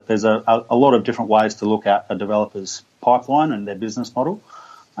there's a lot of different ways to look at a developer's pipeline and their business model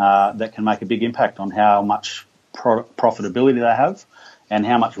that can make a big impact on how much profitability they have and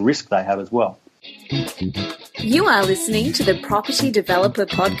how much risk they have as well. You are listening to the Property Developer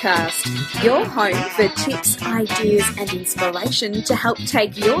Podcast, your home for tips, ideas and inspiration to help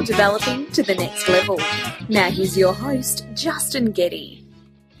take your developing to the next level. Now here's your host, Justin Getty.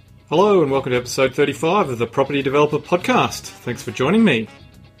 Hello and welcome to episode 35 of the Property Developer Podcast. Thanks for joining me.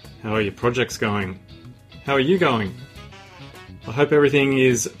 How are your projects going? How are you going? I hope everything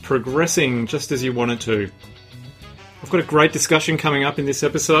is progressing just as you want it to. I've got a great discussion coming up in this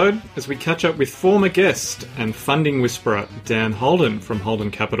episode as we catch up with former guest and funding whisperer Dan Holden from Holden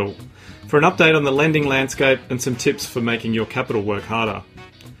Capital for an update on the lending landscape and some tips for making your capital work harder.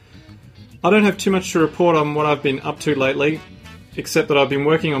 I don't have too much to report on what I've been up to lately, except that I've been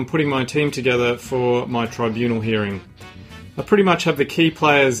working on putting my team together for my tribunal hearing. I pretty much have the key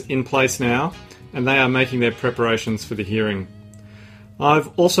players in place now, and they are making their preparations for the hearing. I've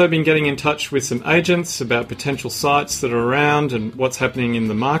also been getting in touch with some agents about potential sites that are around and what's happening in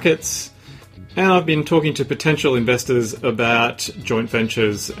the markets. And I've been talking to potential investors about joint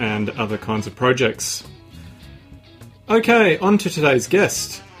ventures and other kinds of projects. Okay, on to today's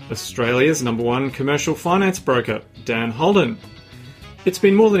guest, Australia's #1 commercial finance broker, Dan Holden. It's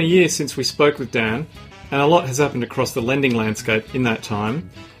been more than a year since we spoke with Dan, and a lot has happened across the lending landscape in that time,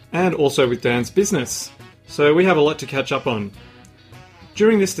 and also with Dan's business. So we have a lot to catch up on.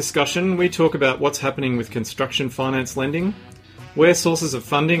 During this discussion, we talk about what's happening with construction finance lending, where sources of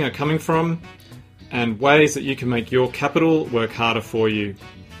funding are coming from, and ways that you can make your capital work harder for you.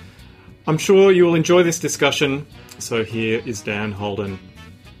 I'm sure you will enjoy this discussion, so here is Dan Holden.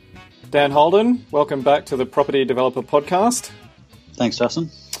 Dan Holden, welcome back to the Property Developer Podcast. Thanks, Justin.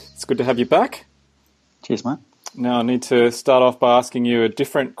 It's good to have you back. Cheers, mate. Now I need to start off by asking you a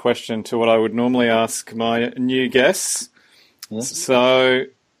different question to what I would normally ask my new guests. Yeah. So,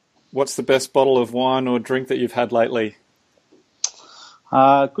 what's the best bottle of wine or drink that you've had lately?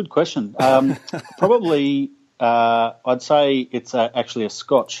 Good question. Probably, I'd say it's actually a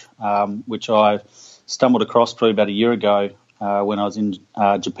Scotch, which I stumbled across probably about a year ago when I was in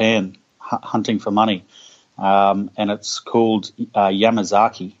Japan hunting for money. And it's called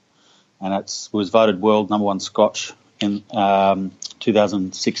Yamazaki, and it was voted world #1 Scotch in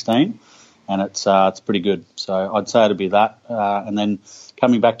 2016. And it's pretty good. So I'd say it'd be that. And then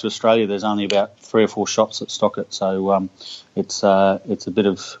coming back to Australia, there's only about 3 or 4 shops that stock it. So it's a bit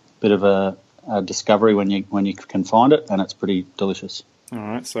of a discovery when you can find it, and it's pretty delicious. All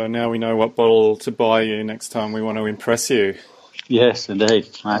right. So now we know what bottle to buy you next time we want to impress you. Yes, indeed.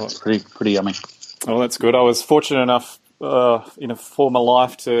 It's pretty yummy. Oh, that's good. I was fortunate enough in a former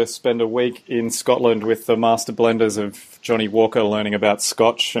life to spend a week in Scotland with the master blenders of Johnny Walker, learning about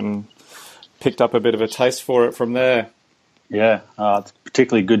Scotch, and picked up a bit of a taste for it from there. Yeah, it's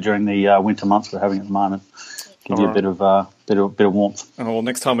particularly good during the winter months we're having at the moment. Give you a bit of warmth. Oh, well,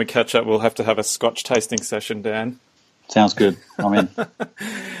 next time we catch up, we'll have to have a Scotch tasting session, Dan. Sounds good. I'm in.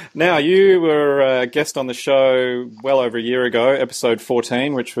 Now, you were a guest on the show well over a year ago, episode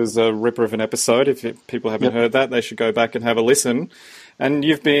 14, which was a ripper of an episode. If people haven't heard that, they should go back and have a listen. And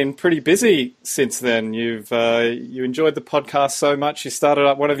you've been pretty busy since then. You enjoyed the podcast so much, you started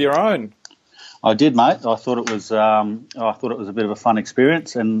up one of your own. I did, mate. I thought it was a bit of a fun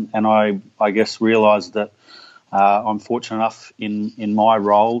experience, and I guess realised that I'm fortunate enough in my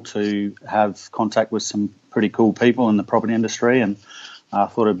role to have contact with some pretty cool people in the property industry, and I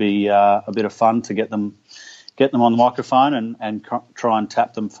thought it'd be a bit of fun to get them on the microphone and try and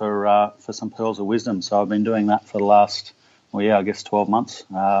tap them for some pearls of wisdom. So I've been doing that for the last 12 months,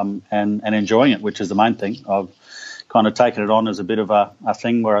 and enjoying it, which is the main thing. I've kind of taken it on as a bit of a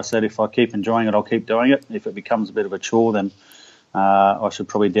thing where I said if I keep enjoying it, I'll keep doing it. If it becomes a bit of a chore, then I should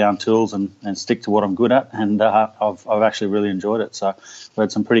probably down tools and stick to what I'm good at. And I've actually really enjoyed it. So we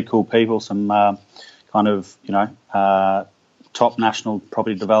had some pretty cool people, some top national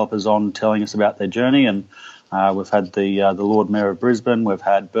property developers on telling us about their journey, and we've had the Lord Mayor of Brisbane. We've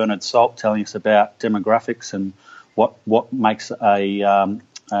had Bernard Salt telling us about demographics and what makes a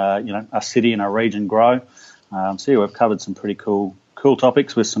city and a region grow. We've covered some pretty cool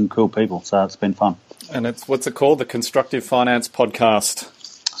topics with some cool people, so it's been fun. And what's it called? The Constructive Finance Podcast.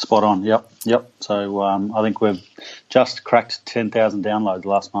 Spot on, yep. So I think we've just cracked 10,000 downloads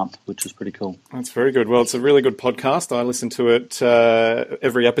last month, which is pretty cool. That's very good. Well, it's a really good podcast. I listen to it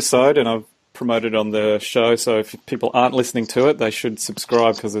every episode, and I've promoted it on the show, so if people aren't listening to it, they should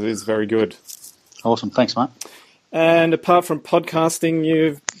subscribe because it is very good. Awesome. Thanks, mate. And apart from podcasting,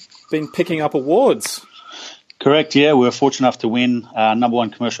 you've been picking up awards. Correct, yeah. We were fortunate enough to win number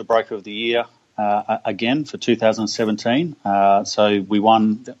one commercial broker of the year again for 2017. So we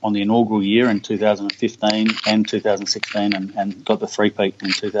won on the inaugural year in 2015 and 2016 and got the three-peat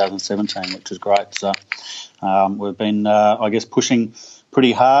in 2017, which is great. So we've been, pushing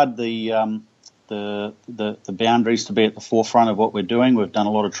pretty hard the boundaries to be at the forefront of what we're doing. We've done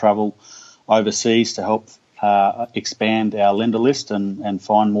a lot of travel overseas to help expand our lender list and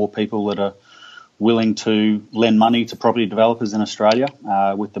find more people that are willing to lend money to property developers in Australia.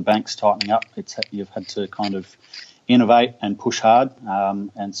 With the banks tightening up, you've had to kind of innovate and push hard,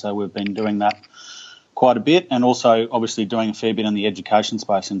 and so we've been doing that quite a bit, and also obviously doing a fair bit in the education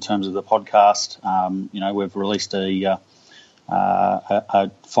space in terms of the podcast. We've released a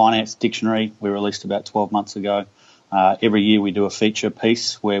finance dictionary we released about 12 months ago. Every year we do a feature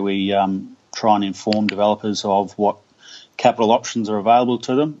piece where we try and inform developers of what capital options are available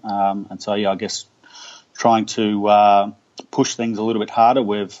to them. Trying to push things a little bit harder.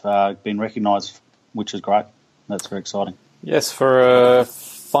 We've been recognised, which is great. That's very exciting. Yes, for a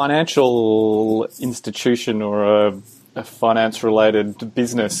financial institution or a finance-related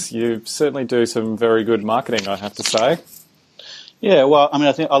business, you certainly do some very good marketing, I have to say. Yeah, well, I mean,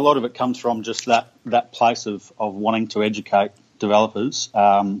 I think a lot of it comes from just that place of wanting to educate developers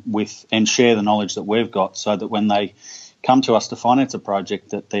with and share the knowledge that we've got, so that when they come to us to finance a project,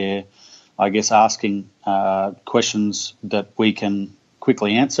 that they're, asking questions that we can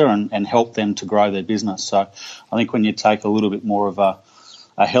quickly answer and help them to grow their business. So I think when you take a little bit more of a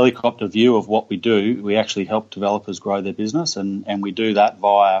helicopter view of what we do, we actually help developers grow their business, and we do that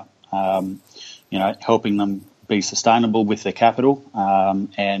via, helping them be sustainable with their capital,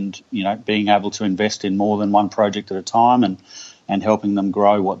 and being able to invest in more than one project at a time, and helping them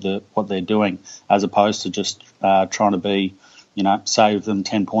grow what they're doing, as opposed to just trying to be, save them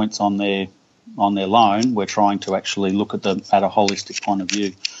 10 points on their loan. We're trying to actually look at them at a holistic point of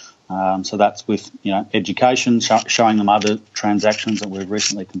view. So that's with education, showing them other transactions that we've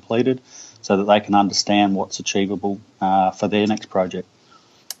recently completed, so that they can understand what's achievable for their next project.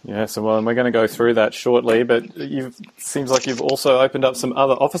 Yeah, so we're going to go through that shortly, but seems like you've also opened up some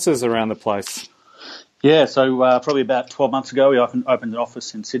other offices around the place. Yeah, so probably about 12 months ago we opened an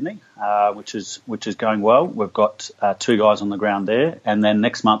office in Sydney, which is going well. We've got 2 guys on the ground there, and then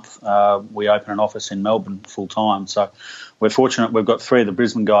next month we open an office in Melbourne full time. So we're fortunate we've got 3 of the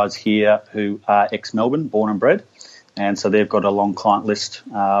Brisbane guys here who are ex-Melbourne, born and bred, and so they've got a long client list,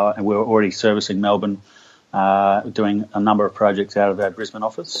 and we're already servicing Melbourne, doing a number of projects out of our Brisbane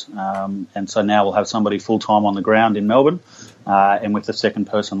office, and so now we'll have somebody full time on the ground in Melbourne, and with the second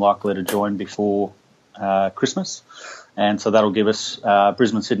person likely to join before Christmas, and so that'll give us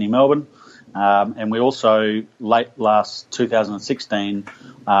Brisbane, Sydney, Melbourne, and we also late last 2016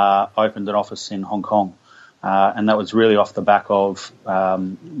 opened an office in Hong Kong, and that was really off the back of I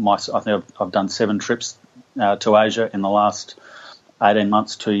think I've done 7 trips to Asia in the last 18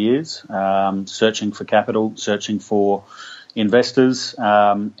 months, 2 years, searching for capital, searching for investors,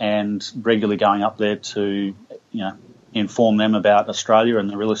 and regularly going up there to inform them about Australia and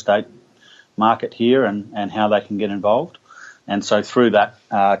the real estate market here and how they can get involved. And so through that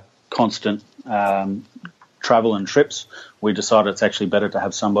constant travel and trips, we decided it's actually better to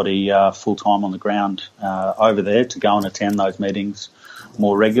have somebody full-time on the ground over there to go and attend those meetings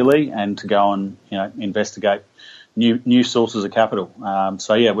more regularly and to go and investigate new sources of capital.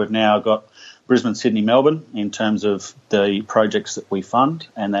 We've now got Brisbane, Sydney, Melbourne in terms of the projects that we fund,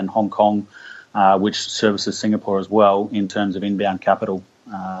 and then Hong Kong, which services Singapore as well in terms of inbound capital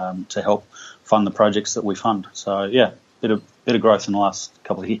to help fund the projects that we fund. So bit of growth in the last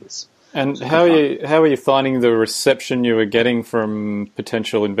couple of years. And how are you finding the reception you were getting from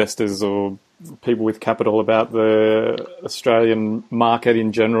potential investors or people with capital about the Australian market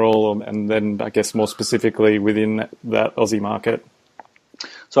in general, and then I guess more specifically within that Aussie market?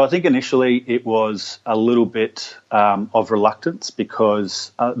 So I think initially it was a little bit of reluctance,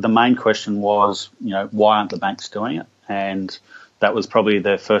 because the main question was, why aren't the banks doing it? And that was probably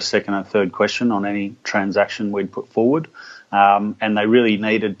their first, second and third question on any transaction we'd put forward. And they really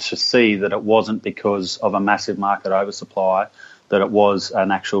needed to see that it wasn't because of a massive market oversupply, that it was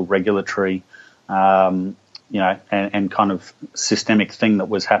an actual regulatory, and kind of systemic thing that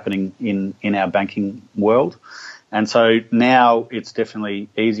was happening in our banking world. And so now it's definitely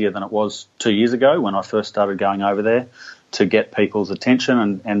easier than it was 2 years ago when I first started going over there, to get people's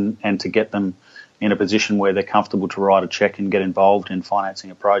attention and to get them in a position where they're comfortable to write a check and get involved in financing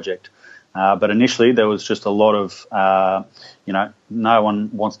a project. But initially there was just a lot of, no one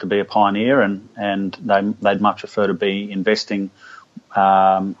wants to be a pioneer, and they'd much prefer to be investing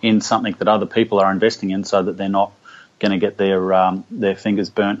in something that other people are investing in, so that they're not going to get their fingers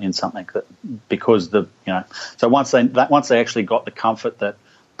burnt in something that, because so once they actually got the comfort that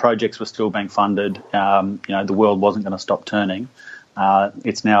projects were still being funded, the world wasn't going to stop turning.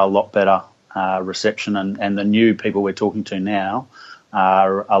 It's now a lot better reception, and the new people we're talking to now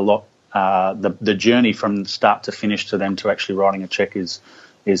are a lot. The journey from start to finish to them to actually writing a cheque is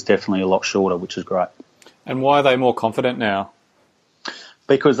definitely a lot shorter, which is great. And why are they more confident now?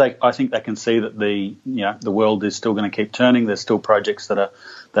 Because I think they can see that the world is still going to keep turning. There's still projects that are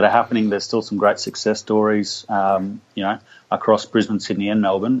happening. There's still some great success stories, across Brisbane, Sydney, and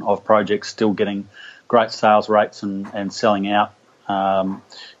Melbourne, of projects still getting great sales rates and selling out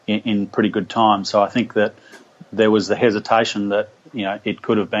in pretty good time. So I think that there was the hesitation that it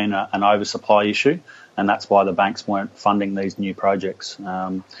could have been an oversupply issue, and that's why the banks weren't funding these new projects.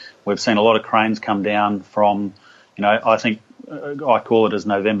 We've seen a lot of cranes come down from, I think I call it as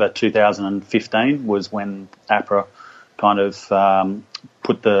November 2015 was when APRA kind of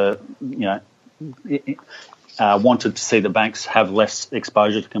put wanted to see the banks have less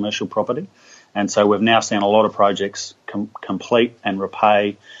exposure to commercial property. And so we've now seen a lot of projects complete and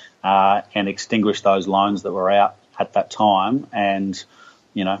repay and extinguish those loans that were out at that time. And,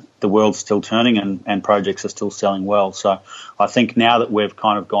 the world's still turning and projects are still selling well. So I think now that we've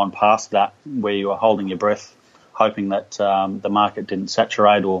kind of gone past that, where you are holding your breath, hoping that the market didn't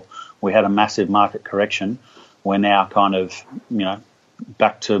saturate or we had a massive market correction, we're now kind of,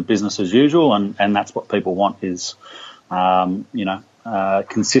 back to business as usual. And that's what people want is,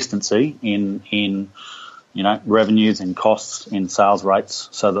 consistency in revenues and costs in sales rates,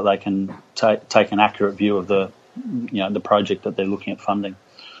 so that they can take an accurate view of the project that they're looking at funding.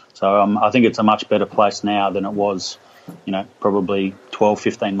 So I think it's a much better place now than it was, probably 12,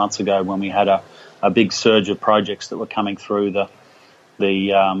 15 months ago, when we had a big surge of projects that were coming through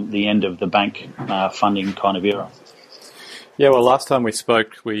the end of the bank funding kind of era. Yeah, well, last time we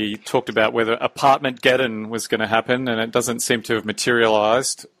spoke, we talked about whether Apartmentgeddon was going to happen, and it doesn't seem to have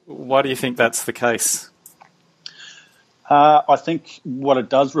materialised. Why do you think that's the case? I think what it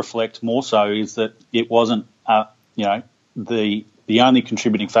does reflect more so is that it wasn't, the only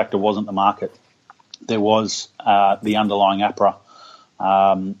contributing factor wasn't the market. There was the underlying APRA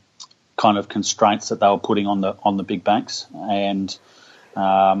kind of constraints that they were putting on the big banks, and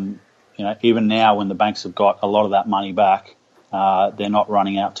even now when the banks have got a lot of that money back, they're not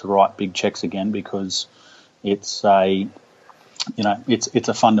running out to write big checks again, because it's a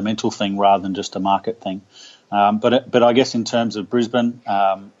fundamental thing rather than just a market thing. But I guess in terms of Brisbane,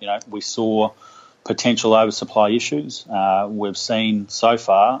 we saw potential oversupply issues. We've seen so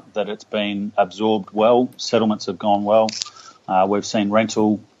far that it's been absorbed well. Settlements have gone well. We've seen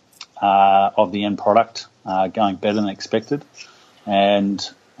rental of the end product going better than expected, and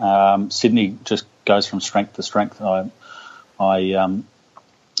Sydney just goes from strength to strength.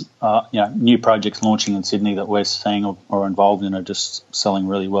 New projects launching in Sydney that we're seeing or involved in are just selling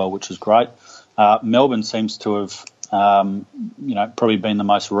really well, which is great. Melbourne seems to have, probably been the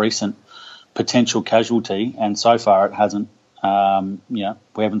most recent potential casualty, and so far it hasn't.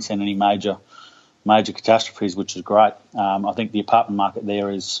 We haven't seen any major catastrophes, which is great. I think the apartment market there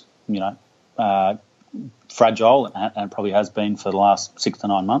is, fragile and probably has been for the last 6 to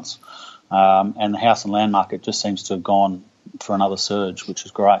 9 months. And the house and land market just seems to have gone for another surge, which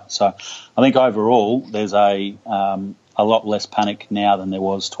is great. So I think overall there's a lot less panic now than there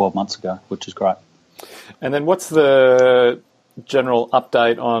was 12 months ago, which is great. And then what's the general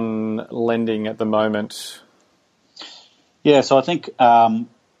update on lending at the moment? Yeah, so I think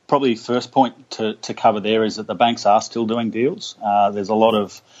probably first point to cover there is that the banks are still doing deals. There's a lot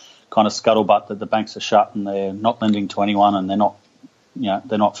of kind of scuttlebutt that the banks are shut and they're not lending to anyone and they're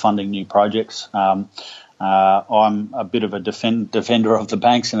not funding new projects. I'm a bit of a defender of the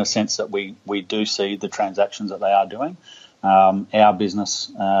banks in a sense that we do see the transactions that they are doing. Our business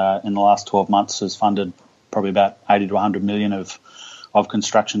in the last 12 months has funded probably about 80 to 100 million of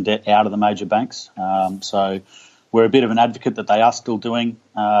construction debt out of the major banks. So we're a bit of an advocate that they are still doing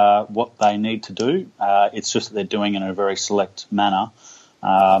what they need to do. It's just that they're doing it in a very select manner,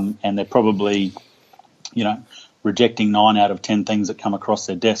 and they're probably, rejecting 9 out of 10 things that come across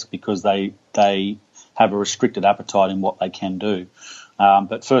their desk because they have a restricted appetite in what they can do.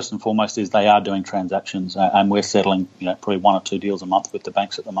 But first and foremost is they are doing transactions, and we're settling, probably 1 or 2 deals a month with the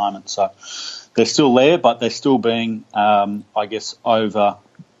banks at the moment. So they're still there, but they're still being, not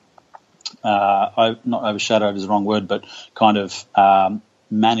overshadowed is the wrong word, but kind of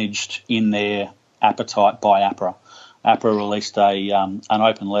managed in their appetite by APRA. APRA released an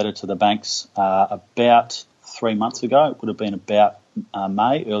open letter to the banks about 3 months ago. It would have been about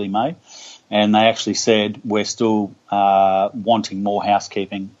early May, and they actually said we're still wanting more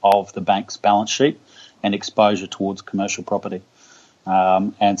housekeeping of the bank's balance sheet and exposure towards commercial property.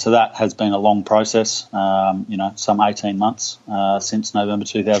 And so that has been a long process, some 18 months since November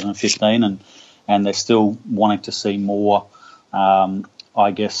 2015, and they're still wanting to see more,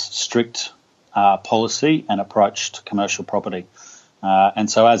 strict policy and approach to commercial property. And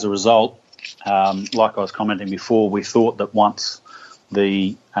so as a result, like I was commenting before, we thought that once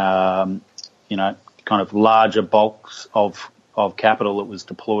the, kind of larger bulks of capital that was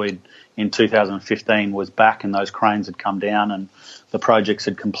deployed in 2015 was back and those cranes had come down and the projects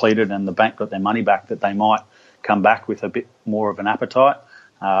had completed and the bank got their money back, that they might come back with a bit more of an appetite.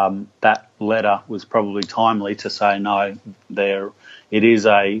 That letter was probably timely to say no, it is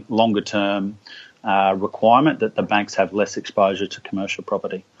a longer term requirement that the banks have less exposure to commercial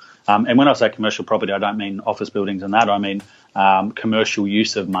property. And when I say commercial property, I don't mean office buildings and that. I mean commercial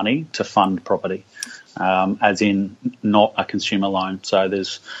use of money to fund property, as in not a consumer loan. So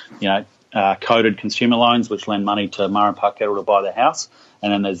there's, coded consumer loans which lend money to Murray Park Kettle to buy their house,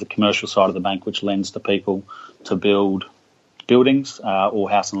 and then there's the commercial side of the bank which lends to people to build buildings or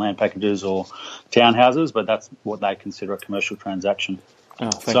house and land packages or townhouses, but that's what they consider a commercial transaction. Oh,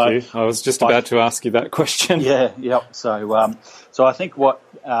 thank you. I was just about to ask you that question. Yeah. So I think what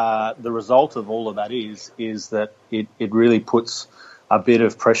the result of all of that is that it really puts a bit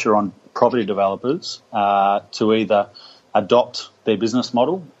of pressure on property developers to either adopt their business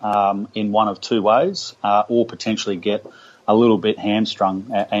model in one of two ways or potentially get a little bit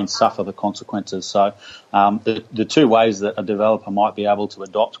hamstrung and suffer the consequences. So the two ways that a developer might be able to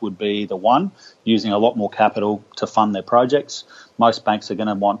adopt would be the one, using a lot more capital to fund their projects. Most banks are going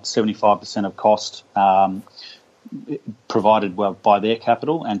to want 75% of cost provided by their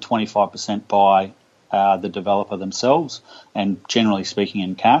capital and 25% by the developer themselves, and generally speaking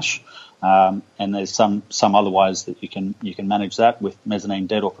in cash. And there's some other ways that you can manage that with mezzanine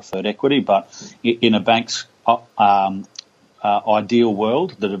debt or preferred equity. But in a bank's ideal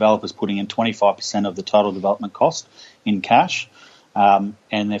world, the developer's putting in 25% of the total development cost in cash, and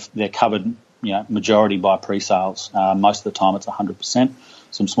they're covered, majority by pre-sales. Most of the time it's 100%.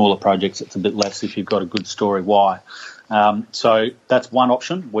 Some smaller projects it's a bit less if you've got a good story why. So that's one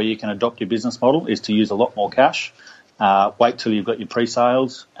option where you can adopt your business model, is to use a lot more cash, wait till you've got your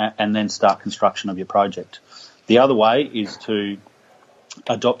pre-sales and then start construction of your project. The other way is to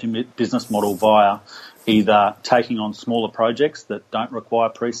adopt your business model via either taking on smaller projects that don't require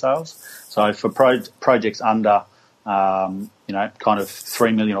pre-sales. So for projects under, kind of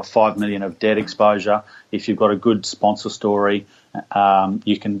 3 million or 5 million of debt exposure, if you've got a good sponsor story,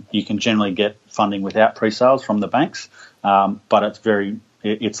 you can generally get funding without pre-sales from the banks, but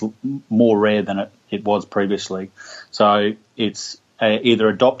it's more rare than it was previously. So it's either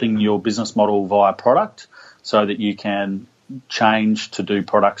adopting your business model via product so that you can change to do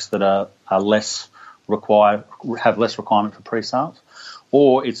products that are have less requirement for pre-sales,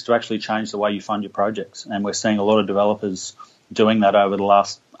 or it's to actually change the way you fund your projects. And we're seeing a lot of developers doing that over the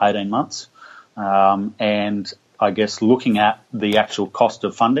last 18 months. And I guess looking at the actual cost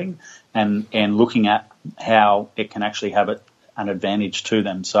of funding and looking at how it can actually have an advantage to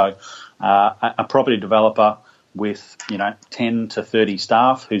them. So a property developer with 10 to 30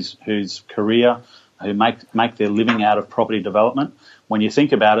 staff whose career, who make their living out of property development, when you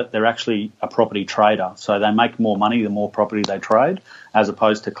think about it, they're actually a property trader. So they make more money the more property they trade, as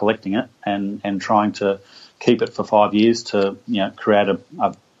opposed to collecting it and trying to keep it for 5 years to create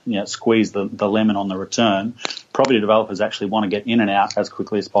squeeze the lemon on the return. Property developers actually want to get in and out as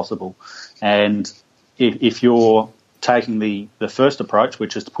quickly as possible. And if you're taking the first approach,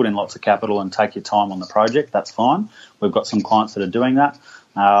 which is to put in lots of capital and take your time on the project, that's fine. We've got some clients that are doing that.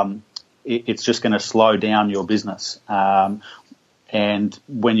 It's just going to slow down your business. And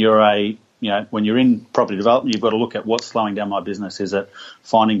when you're in property development, you've got to look at what's slowing down my business. Is it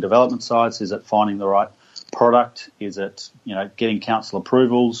finding development sites? Is it finding the right product? Is it getting council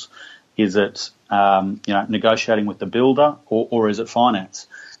approvals? Is it negotiating with the builder, or is it finance?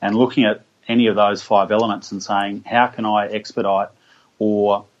 And looking at any of those 5 elements and saying, how can I expedite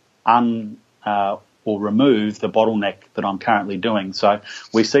or remove the bottleneck that I'm currently doing? So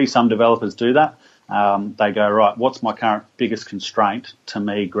we see some developers do that. They go, right, what's my current biggest constraint to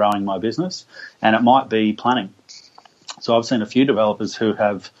me growing my business? And it might be planning. So I've seen a few developers who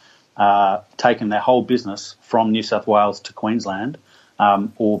have taken their whole business from New South Wales to Queensland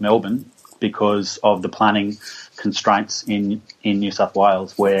or Melbourne because of the planning constraints in New South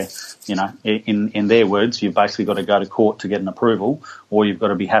Wales, where, in their words, you've basically got to go to court to get an approval, or you've got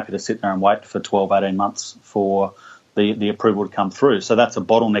to be happy to sit there and wait for 12, 18 months for the approval to come through. So that's a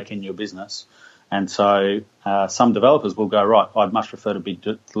bottleneck in your business. And so some developers will go, right, I'd much prefer to be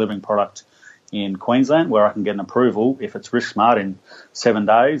delivering product in Queensland where I can get an approval if it's risk smart in 7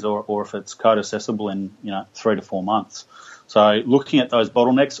 days or if it's code accessible in 3 to 4 months. So looking at those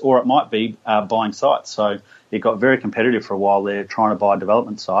bottlenecks, or it might be buying sites. So it got very competitive for a while there trying to buy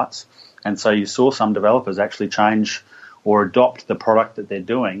development sites. And so you saw some developers actually change or adopt the product that they're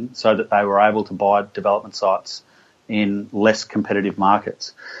doing so that they were able to buy development sites in less competitive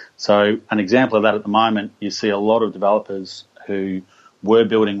markets. So an example of that at the moment, you see a lot of developers who were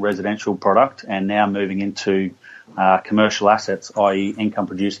building residential product and now moving into commercial assets, i.e.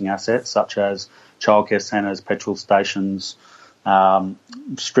 income-producing assets such as childcare centres, petrol stations,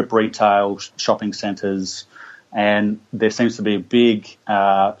 strip retail, shopping centres, and there seems to be a big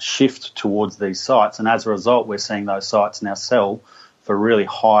shift towards these sites. And as a result, we're seeing those sites now sell for really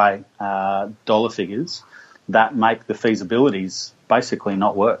high dollar figures that make the feasibilities basically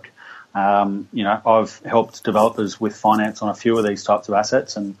not work. I've helped developers with finance on a few of these types of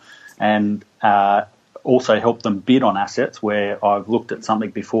assets and also helped them bid on assets where I've looked at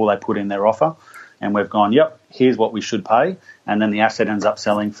something before they put in their offer and we've gone, yep, here's what we should pay. And then the asset ends up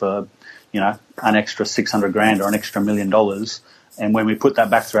selling for, an extra $600,000 or an extra $1 million. And when we put that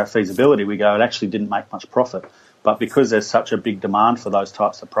back through our feasibility, we go, it actually didn't make much profit. But because there's such a big demand for those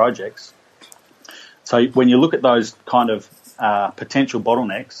types of projects, so when you look at those kind of potential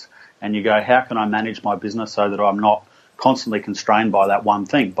bottlenecks and you go, how can I manage my business so that I'm not constantly constrained by that one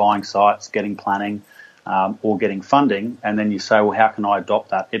thing, buying sites, getting planning, or getting funding, and then you say, well, how can I adopt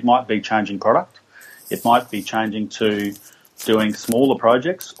that? It might be changing product. It might be changing to doing smaller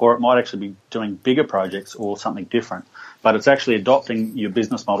projects, or it might actually be doing bigger projects or something different. But it's actually adopting your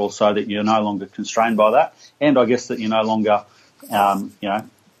business model so that you're no longer constrained by that. And I guess that you're no longer,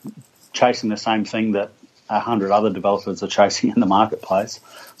 chasing the same thing that 100 other developers are chasing in the marketplace,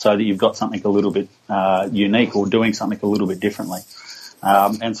 so that you've got something a little bit unique or doing something a little bit differently.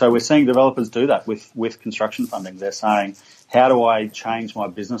 And so we're seeing developers do that with construction funding. They're saying, how do I change my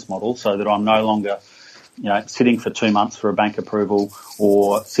business model so that I'm no longer sitting for 2 months for a bank approval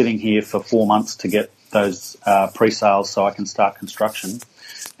or sitting here for 4 months to get those pre-sales so I can start construction,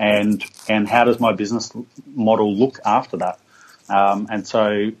 and how does my business model look after that? And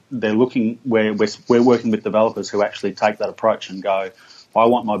so they're looking, we're working with developers who actually take that approach and go, I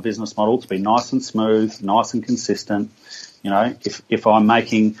want my business model to be nice and smooth, nice and consistent. If I'm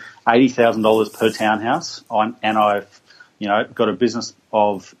making $80,000 per townhouse and I've got a business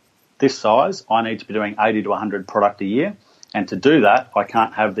of this size, I need to be doing 80 to 100 product a year. And to do that, I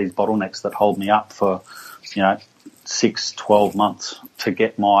can't have these bottlenecks that hold me up for, 6, 12 months to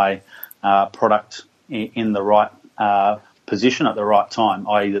get my product in the right position at the right time,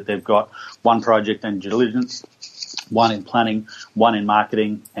 i.e. that they've got one project in due diligence, one in planning, one in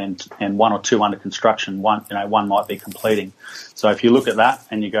marketing, and 1 or 2 under construction. One might be completing. So if you look at that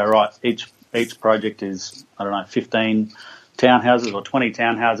and you go, right, each project is, 15 townhouses or 20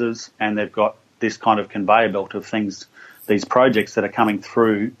 townhouses, and they've got this kind of conveyor belt of things, these projects that are coming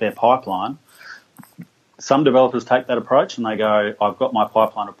through their pipeline. Some developers take that approach and they go, I've got my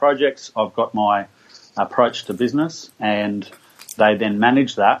pipeline of projects, I've got my approach to business, and they then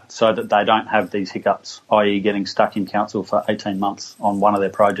manage that so that they don't have these hiccups, i.e. getting stuck in council for 18 months on one of their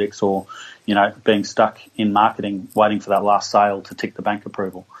projects, or, being stuck in marketing waiting for that last sale to tick the bank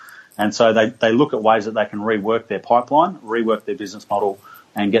approval. And so they look at ways that they can rework their pipeline, rework their business model,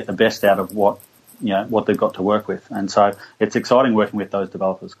 and get the best out of what they've got to work with. And so it's exciting working with those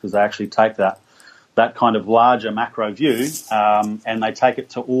developers because they actually take that kind of larger macro view and they take it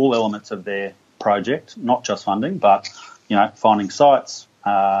to all elements of their project, not just funding, but finding sites,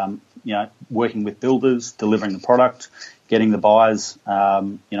 working with builders, delivering the product, getting the buyers,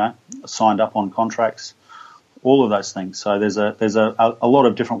 signed up on contracts, all of those things. So there's a lot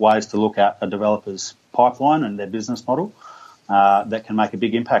of different ways to look at a developer's pipeline and their business model that can make a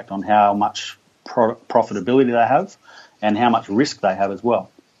big impact on how much profitability they have and how much risk they have as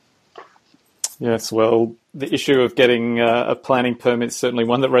well. Yes, well, the issue of getting a planning permit is certainly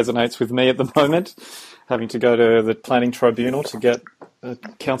one that resonates with me at the moment, having to go to the planning tribunal to get a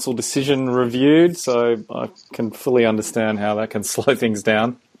council decision reviewed, so I can fully understand how that can slow things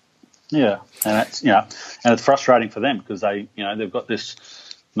down. Yeah, and it's frustrating for them because they've got this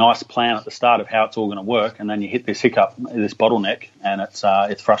nice plan at the start of how it's all going to work, and then you hit this hiccup, this bottleneck, and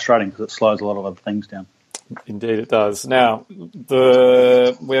it's frustrating because it slows a lot of other things down. Indeed, it does. Now,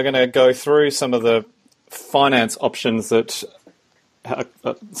 we're going to go through some of the finance options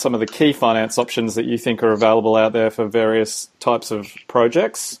some of the key finance options that you think are available out there for various types of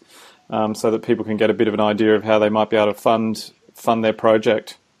projects. so that people can get a bit of an idea of how they might be able to fund their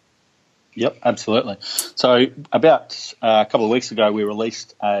project. Yep, absolutely. So about a couple of weeks ago, we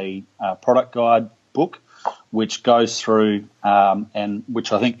released a product guide book, which goes through, and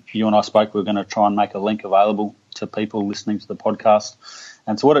which I think you and I spoke, we're going to try and make a link available to people listening to the podcast.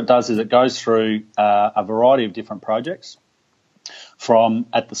 And so what it does is it goes through a variety of different projects, from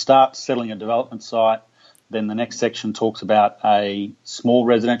at the start settling a development site. Then the next section talks about a small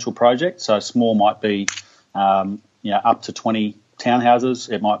residential project. So small might be up to 20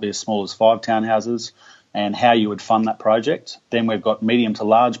 townhouses. It might be as small as 5 townhouses, and how you would fund that project. Then we've got medium to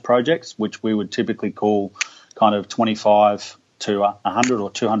large projects, which we would typically call kind of 25 to 100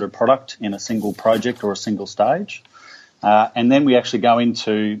 or 200 product in a single project or a single stage. And then we actually go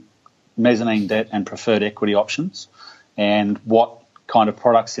into mezzanine debt and preferred equity options and what kind of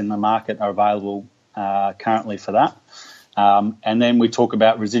products in the market are available currently for that. And then we talk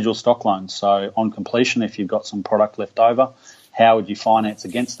about residual stock loans. So on completion, if you've got some product left over, how would you finance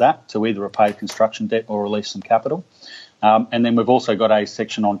against that to either repay construction debt or release some capital? And then we've also got a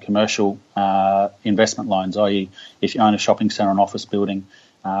section on commercial investment loans, i.e. if you own a shopping centre and office building,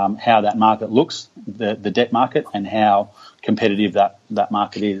 how that market looks, the debt market, and how competitive that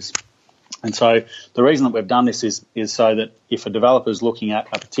market is. And so the reason that we've done this is so that if a developer is looking at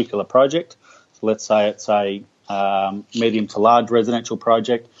a particular project, so let's say it's a medium to large residential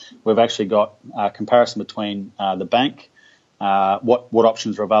project, we've actually got a comparison between the bank, what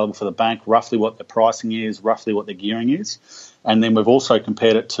options are available for the bank, roughly what the pricing is, roughly what the gearing is. And then we've also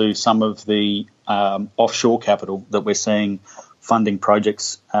compared it to some of the offshore capital that we're seeing funding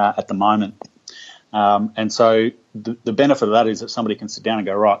projects at the moment. And so the benefit of that is that somebody can sit down and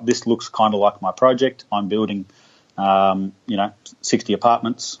go, right, this looks kind of like my project. I'm building, 60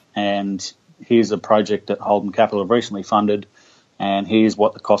 apartments, and here's a project that Holden Capital have recently funded, and here's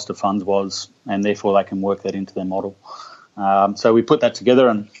what the cost of funds was, and therefore they can work that into their model. So we put that together,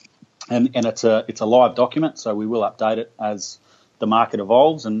 and it's a live document, so we will update it as the market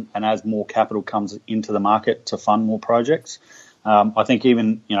evolves and as more capital comes into the market to fund more projects. I think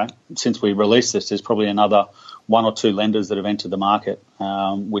even, since we released this, there's probably another 1 or 2 lenders that have entered the market,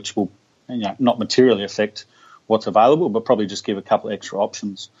 which will not materially affect what's available, but probably just give a couple of extra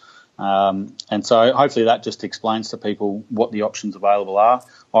options. And so hopefully that just explains to people what the options available are,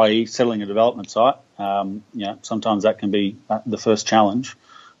 i.e. settling a development site. Sometimes that can be the first challenge.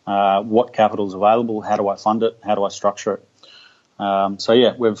 What capital is available? How do I fund it? How do I structure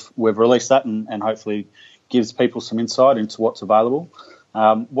it? We've released that and hopefully gives people some insight into what's available.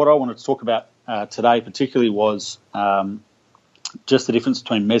 What I wanted to talk about today particularly was just the difference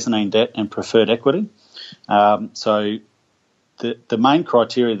between mezzanine debt and preferred equity. So the main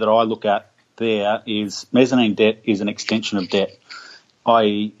criteria that I look at there is mezzanine debt is an extension of debt,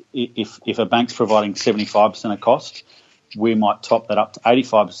 i.e. if a bank's providing 75% of cost, we might top that up to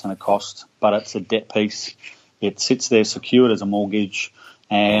 85% of cost, but it's a debt piece. It sits there secured as a mortgage,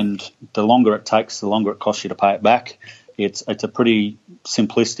 and the longer it takes, the longer it costs you to pay it back. It's a pretty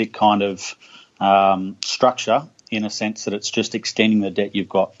simplistic kind of structure in a sense that it's just extending the debt you've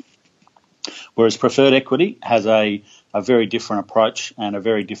got. Whereas preferred equity has a very different approach and a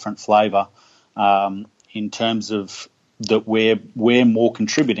very different flavour in terms of that we're more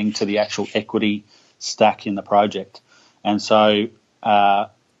contributing to the actual equity stack in the project. And so a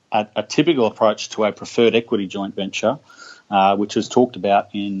typical approach to a preferred equity joint venture, which is talked about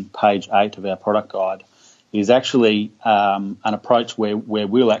in page 8 of our product guide, is actually an approach where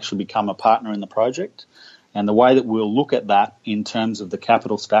we'll actually become a partner in the project. And the way that we'll look at that in terms of the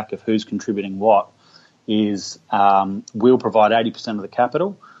capital stack of who's contributing what is we'll provide 80% of the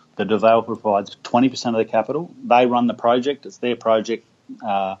capital. The developer provides 20% of the capital. They run the project. It's their project.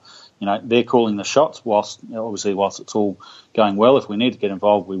 They're calling the shots whilst it's all going well. If we need to get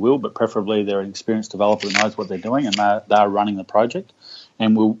involved, we will, but preferably they're an experienced developer who knows what they're doing and they're running the project.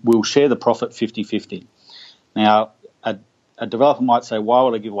 And we'll share the profit 50-50. Now, a developer might say, why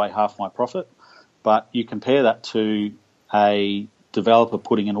would I give away half my profit? But you compare that to a developer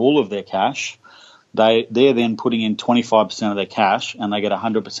putting in all of their cash. They're then putting in 25% of their cash and they get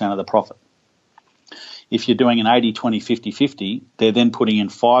 100% of the profit. If you're doing an 80, 20, 50, 50, they're then putting in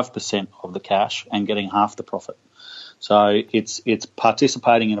 5% of the cash and getting half the profit. So it's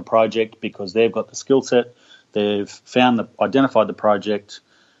participating in a project because they've got the skill set, they've identified the project,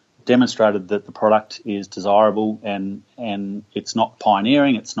 demonstrated that the product is desirable and it's not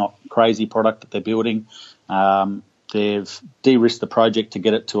pioneering, it's not crazy product that they're building. They've de-risked the project to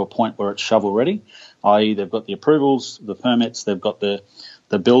get it to a point where it's shovel ready, i.e. they've got the approvals, the permits, they've got the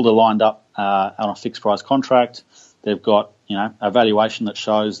builder lined up on a fixed price contract, They've got, a valuation that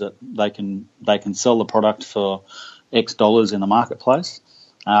shows that they can sell the product for X dollars in the marketplace,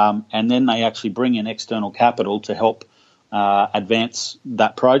 and then they actually bring in external capital to help advance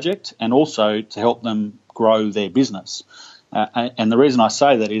that project and also to help them grow their business. And the reason I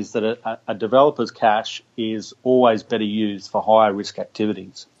say that is that a developer's cash is always better used for higher risk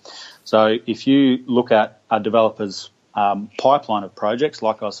activities. So if you look at a developer's pipeline of projects,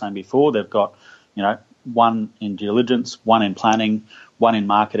 like I was saying before, they've got, one in due diligence, one in planning, one in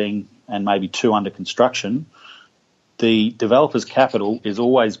marketing, and maybe two under construction. The developer's capital is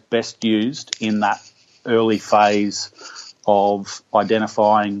always best used in that early phase of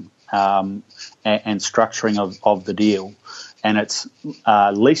identifying and structuring of the deal. And its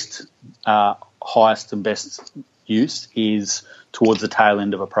least highest and best use is towards the tail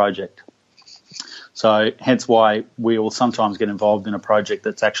end of a project. So hence why we will sometimes get involved in a project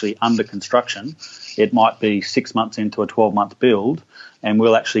that's actually under construction. It might be 6 months into a 12-month build, and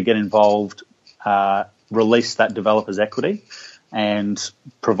we'll actually get involved, release that developer's equity and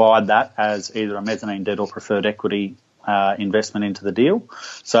provide that as either a mezzanine debt or preferred equity investment into the deal,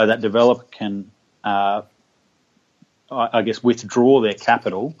 so that developer can, withdraw their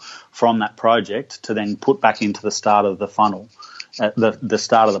capital from that project to then put back into the start of the funnel, the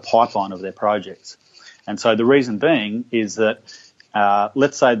start of the pipeline of their projects. And so the reason being is that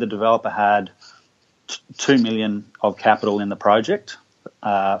let's say the developer had 2 million of capital in the project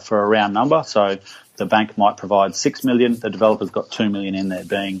for a round number. So the bank might provide 6 million. The developer's got 2 million in there,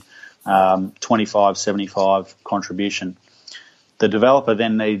 being 25/75 contribution. The developer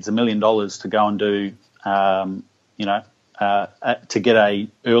then needs $1 million to go and do, to get a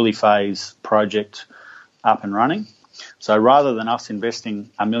early phase project up and running. So rather than us investing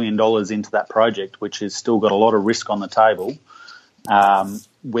 $1 million into that project, which has still got a lot of risk on the table,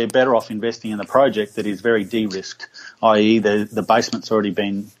 we're better off investing in the project that is very de-risked, i.e. the basement's already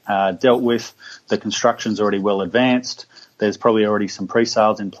been dealt with, the construction's already well advanced, there's probably already some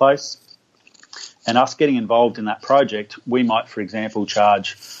pre-sales in place. And us getting involved in that project, we might, for example,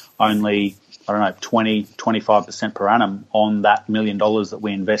 charge only, 20, 25% per annum on that $1 million that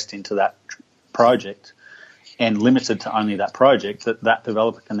we invest into that project, and limited to only that project, that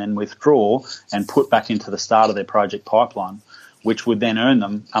developer can then withdraw and put back into the start of their project pipeline, which would then earn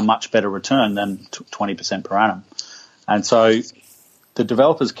them a much better return than 20% per annum. And so the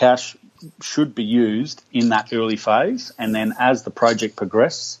developer's cash should be used in that early phase, and then as the project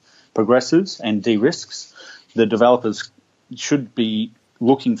progresses and de-risks, the developers should be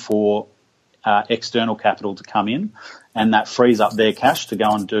looking for external capital to come in, and that frees up their cash to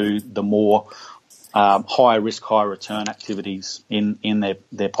go and do the more higher risk, higher return activities in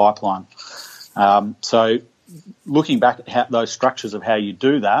their pipeline. So looking back at those structures of how you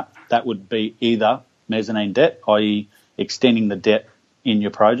do that, that would be either mezzanine debt, i.e. extending the debt in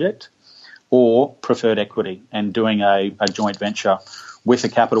your project, or preferred equity and doing a joint venture with a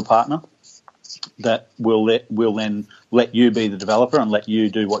capital partner that will then let you be the developer and let you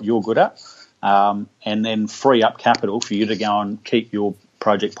do what you're good at, and then free up capital for you to go and keep your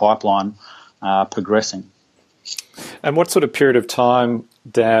project pipeline progressing. And what sort of period of time,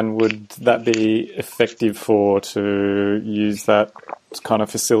 Dan, would that be effective for, to use that kind of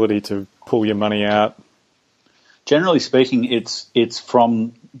facility to pull your money out? Generally speaking, it's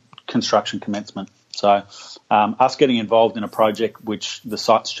from construction commencement. So us getting involved in a project which the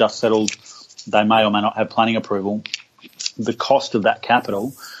site's just settled, they may or may not have planning approval, the cost of that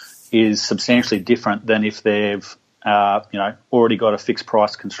capital is substantially different than if they've already got a fixed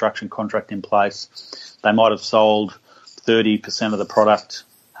price construction contract in place. They might have sold 30% of the product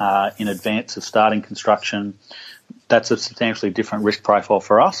in advance of starting construction. That's a substantially different risk profile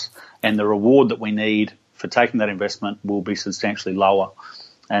for us, and the reward that we need for taking that investment will be substantially lower.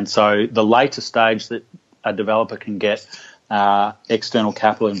 And so the later stage that a developer can get external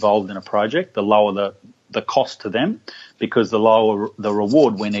capital involved in a project, the lower the cost to them, because the lower the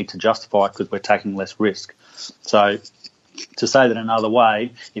reward we need to justify because we're taking less risk. So to say that another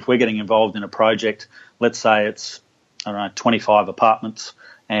way, if we're getting involved in a project, let's say it's 25 apartments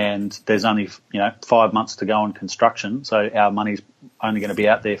and there's only 5 months to go on construction, so our money's only going to be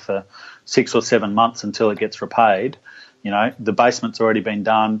out there for 6 or 7 months until it gets repaid. The basement's already been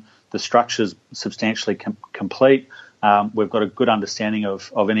done, the structure's substantially complete. We've got a good understanding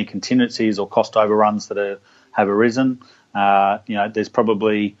of any contingencies or cost overruns that have arisen. There's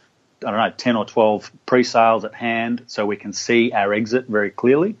probably 10 or 12 pre-sales at hand, so we can see our exit very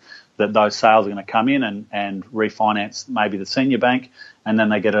clearly, that those sales are going to come in and refinance maybe the senior bank, and then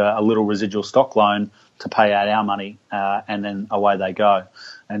they get a little residual stock loan to pay out our money, and then away they go.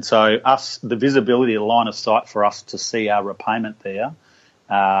 And so the visibility, the line of sight for us to see our repayment there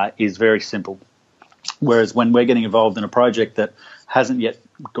is very simple. Whereas when we're getting involved in a project that hasn't yet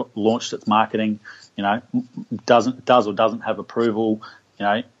launched its marketing, does or doesn't have approval,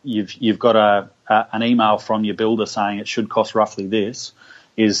 you've got an email from your builder saying it should cost roughly this,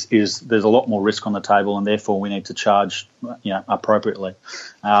 is there's a lot more risk on the table, and therefore we need to charge appropriately.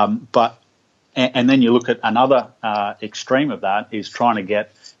 And then you look at another extreme of that is trying to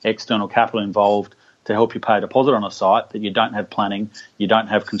get external capital involved to help you pay a deposit on a site that you don't have planning, you don't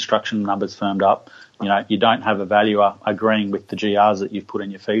have construction numbers firmed up, you don't have a valuer agreeing with the GRs that you've put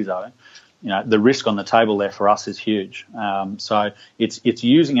in your FISO. The risk on the table there for us is huge. So it's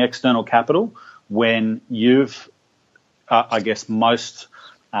using external capital when you've, most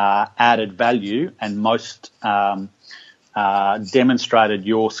added value and most demonstrated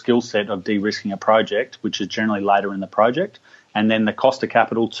your skill set of de-risking a project, which is generally later in the project, and then the cost of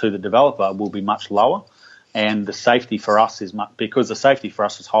capital to the developer will be much lower, and the safety for us is because the safety for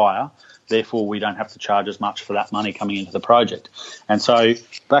us is higher. Therefore, we don't have to charge as much for that money coming into the project. And so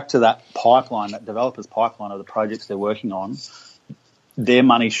back to that pipeline, that developer's pipeline of the projects they're working on, their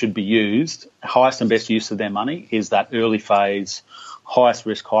money should be used. Highest and best use of their money is that early phase, highest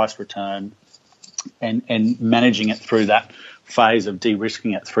risk, highest return, and managing it through that phase of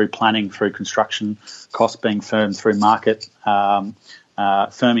de-risking it through planning, through construction, costs being firmed, through market,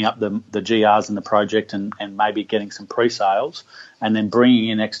 firming up the GRs in the project and maybe getting some pre-sales, and then bringing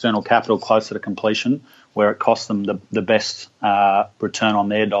in external capital closer to completion where it costs them the best return on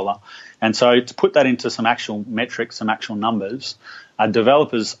their dollar. And so to put that into some actual metrics, some actual numbers, a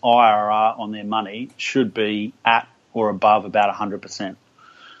developer's IRR on their money should be at or above about 100%.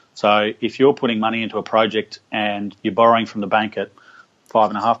 So if you're putting money into a project and you're borrowing from the bank at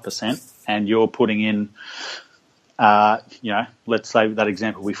 5.5% and you're putting in, let's say that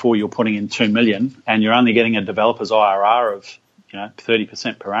example before, you're putting in $2 million and you're only getting a developer's IRR of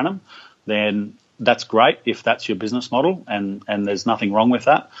 30% per annum, then that's great if that's your business model, and there's nothing wrong with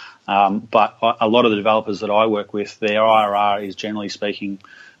that. But a lot of the developers that I work with, their IRR is generally speaking,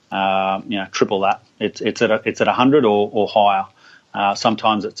 triple that. It's at 100 or higher.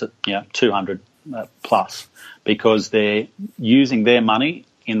 Sometimes it's at 200 plus, because they're using their money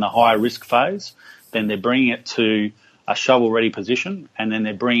in the higher risk phase, then they're bringing it to a shovel-ready position, and then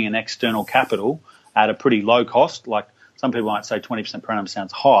they're bringing in external capital at a pretty low cost. Like some people might say 20% per annum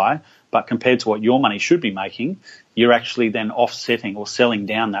sounds high, but compared to what your money should be making, you're actually then offsetting or selling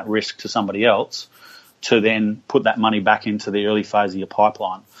down that risk to somebody else to then put that money back into the early phase of your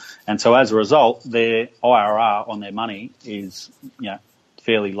pipeline. And so as a result, their IRR on their money is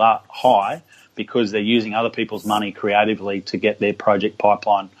fairly high, because they're using other people's money creatively to get their project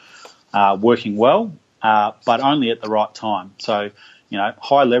pipeline working well, but only at the right time. So,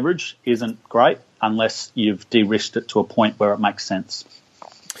 high leverage isn't great unless you've de-risked it to a point where it makes sense.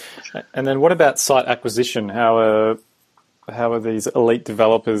 And then what about site acquisition? How are these elite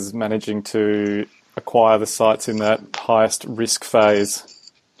developers managing to acquire the sites in that highest risk phase?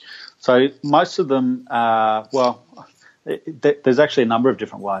 So most of them, there's actually a number of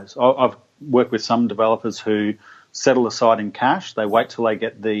different ways. I've worked with some developers who settle a site in cash. They wait till they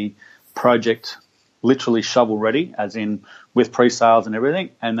get the project literally shovel ready, as in with pre-sales and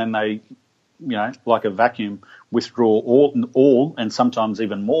everything, and then they, like a vacuum, withdraw all and sometimes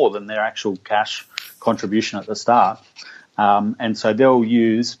even more than their actual cash contribution at the start. And so they'll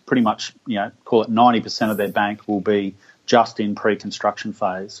use pretty much, call it 90% of their bank will be just in pre-construction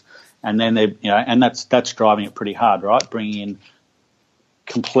phase. And then and that's driving it pretty hard, right? Bringing in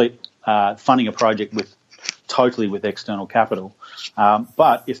complete funding a project totally with external capital.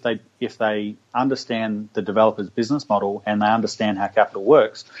 But if they understand the developer's business model and they understand how capital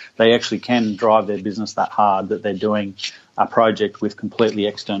works, they actually can drive their business that hard that they're doing a project with completely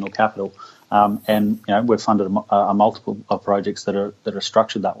external capital. And we've funded a multiple of projects that are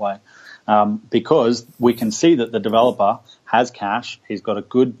structured that way, because we can see that the developer has cash. He's got a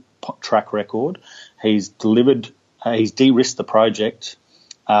good track record. He's delivered. He's de-risked the project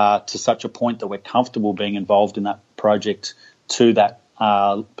to such a point that we're comfortable being involved in that project to that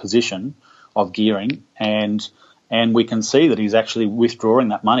position of gearing, and we can see that he's actually withdrawing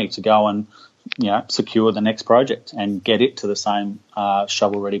that money to go and secure the next project and get it to the same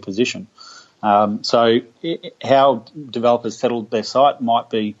shovel-ready position. So how developers settle their site might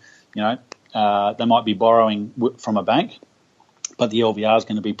be, they might be borrowing from a bank, but the LVR is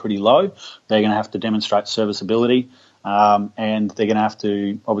going to be pretty low. They're going to have to demonstrate serviceability, and they're going to have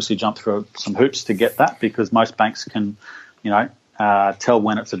to obviously jump through some hoops to get that, because most banks can, tell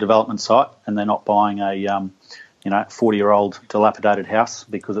when it's a development site and they're not buying a 40-year-old dilapidated house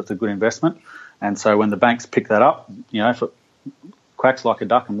because it's a good investment. And so when the banks pick that up, if it quacks like a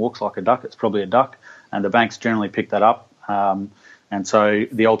duck and walks like a duck, it's probably a duck, and the banks generally pick that up. And so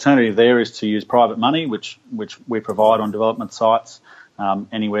the alternative there is to use private money, which we provide on development sites,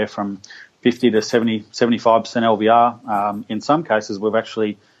 anywhere from 50 to 75% LVR. In some cases, we've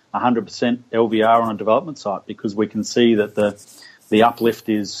actually 100% LVR on a development site because we can see that the uplift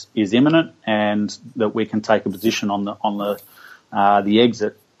is imminent and that we can take a position on the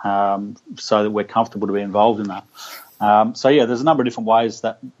exit, so that we're comfortable to be involved in that. There's a number of different ways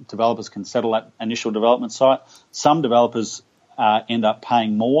that developers can settle that initial development site. Some developers end up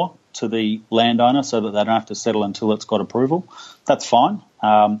paying more to the landowner so that they don't have to settle until it's got approval. That's fine,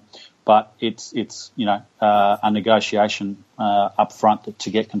 but it's a negotiation up front to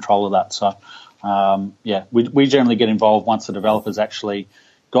get control of that. So we generally get involved once the developer's actually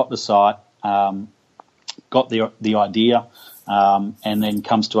got the site, got the idea, and then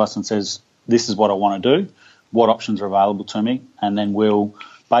comes to us and says, "This is what I want to do. What options are available to me?" And then we'll,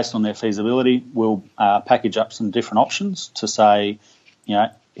 based on their feasibility, we'll package up some different options to say,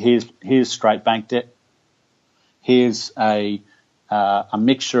 here's straight bank debt, here's a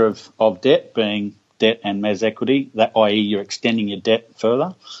mixture of debt, being debt and mezz equity, that i.e. you're extending your debt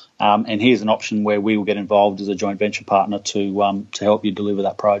further, and here's an option where we will get involved as a joint venture partner to help you deliver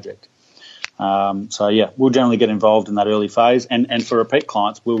that project. We'll generally get involved in that early phase, and for repeat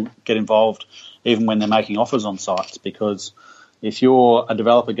clients, we'll get involved even when they're making offers on sites, because if you're a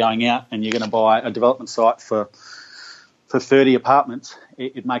developer going out and you're going to buy a development site for 30 apartments,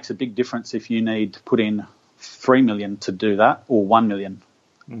 it makes a big difference if you need to put in $3 million to do that or $1 million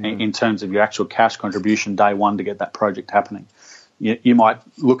in terms of your actual cash contribution day one to get that project happening. You might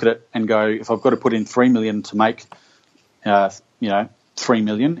look at it and go, if I've got to put in $3 million to make $3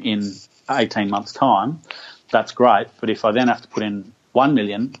 million in 18 months' time, that's great. But if I then have to put in $1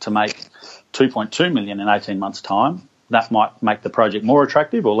 million to make $2.2 million in 18 months' time, that might make the project more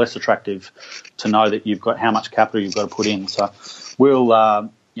attractive or less attractive to know that you've got how much capital you've got to put in. So we're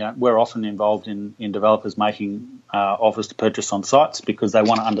often involved in developers making offers to purchase on sites because they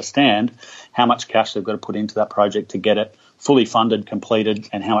want to understand how much cash they've got to put into that project to get it fully funded, completed,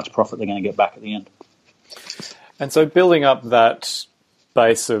 and how much profit they're going to get back at the end. And so building up that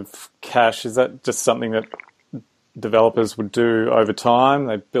base of cash, is that just something that developers would do over time?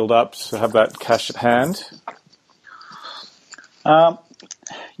 They build up to have that cash at hand?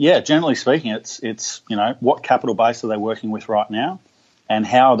 Generally speaking, it's what capital base are they working with right now, and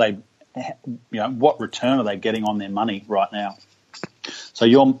how are they, what return are they getting on their money right now? So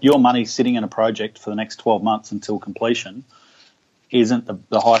your money sitting in a project for the next 12 months until completion isn't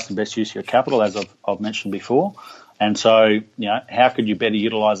the highest and best use of your capital, as I've mentioned before. And so, how could you better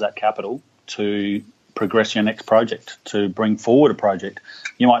utilise that capital to progress your next project, to bring forward a project?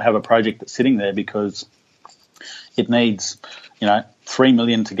 You might have a project that's sitting there because it needs, $3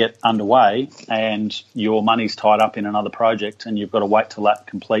 million to get underway, and your money's tied up in another project, and you've got to wait till that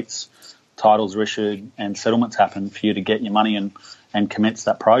completes, titles are issued, and settlements happen for you to get your money and commence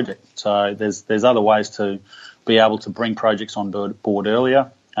that project. So there's other ways to be able to bring projects on board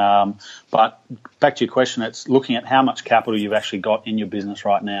earlier. But back to your question, it's looking at how much capital you've actually got in your business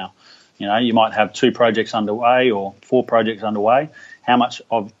right now. You might have 2 projects underway or 4 projects underway. How much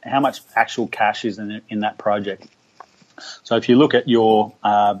actual cash is in that project? So if you look at your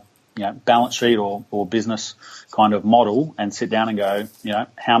balance sheet or business kind of model and sit down and go,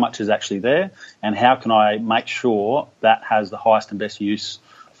 how much is actually there, and how can I make sure that has the highest and best use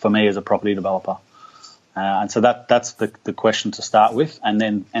for me as a property developer? And so that's the question to start with, and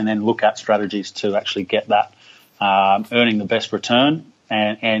then look at strategies to actually get that earning the best return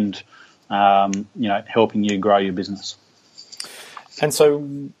and helping you grow your business. And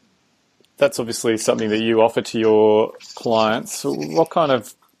so that's obviously something that you offer to your clients. What kind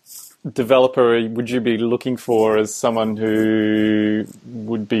of developer would you be looking for as someone who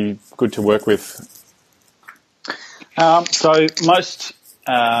would be good to work with? So most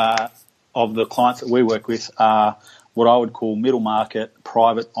of the clients that we work with are what I would call middle market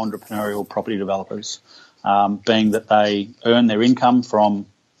private entrepreneurial property developers, being that they earn their income from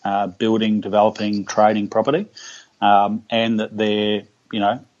building, developing, trading property, and that they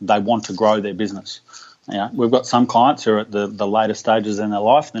want to grow their business. We've got some clients who are at the later stages in their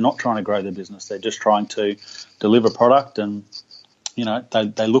life. They're not trying to grow their business. They're just trying to deliver product, and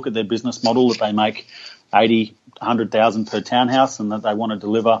they look at their business model that they make 80, 100,000 per townhouse, and that they want to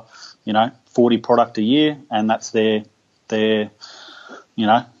deliver 40 product a year, and that's their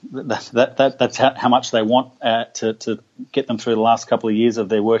that's how much they want to get them through the last couple of years of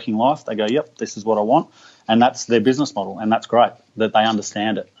their working life. They go, yep, this is what I want. And that's their business model, and that's great that they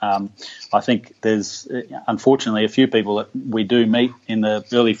understand it. I think there's, unfortunately, a few people that we do meet in the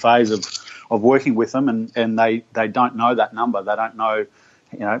early phase of working with them, and they don't know that number. They don't know,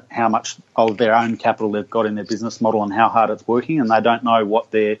 how much of their own capital they've got in their business model and how hard it's working, and they don't know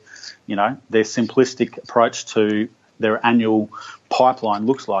what their simplistic approach to their annual pipeline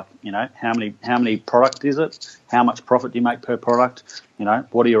looks like. How many product is it? How much profit do you make per product?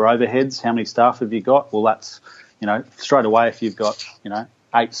 What are your overheads? How many staff have you got? Well, that's, straight away, if you've got,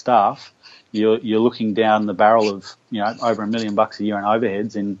 8 staff, you're looking down the barrel of, over $1 million a year in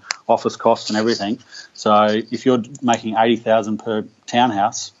overheads in office costs and everything. So if you're making $80,000 per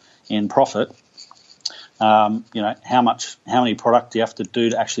townhouse in profit, how many product do you have to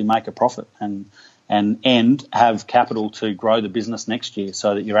do to actually make a profit and have capital to grow the business next year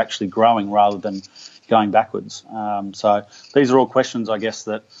so that you're actually growing rather than going backwards. So these are all questions, I guess,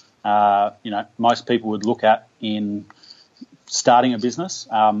 that, most people would look at in starting a business.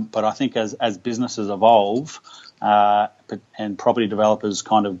 But I think as businesses evolve and property developers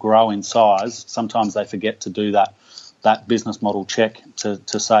kind of grow in size, sometimes they forget to do that business model check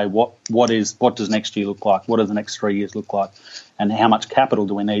to say what does next year look like, what does the next 3 years look like, and how much capital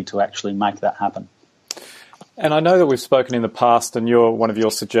do we need to actually make that happen. And I know that we've spoken in the past, and one of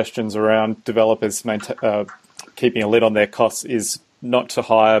your suggestions around developers keeping a lid on their costs is not to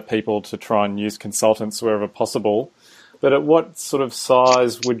hire people to try and use consultants wherever possible. But at what sort of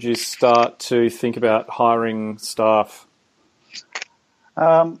size would you start to think about hiring staff?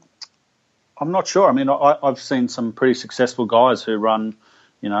 I'm not sure. I mean, I've seen some pretty successful guys who run,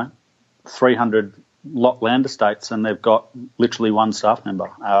 300 lot land estates, and they've got literally one staff member.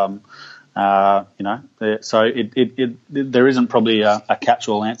 So there isn't probably a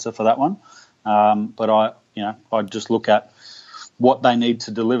catch-all answer for that one. But I just look at what they need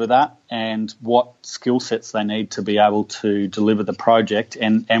to deliver that and what skill sets they need to be able to deliver the project.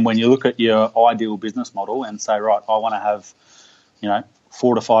 And when you look at your ideal business model and say, right, I want to have,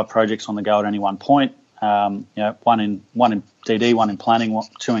 4 to 5 projects on the go at any one point, one in DD, one in planning,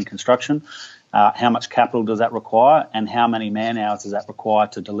 2 in construction. How much capital does that require, and how many man hours does that require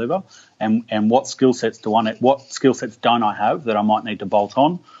to deliver, and what skill sets what skill sets don't I have that I might need to bolt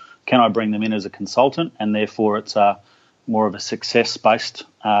on? Can I bring them in as a consultant, and therefore it's more of a success-based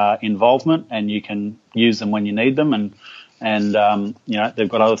involvement, and you can use them when you need them, and they've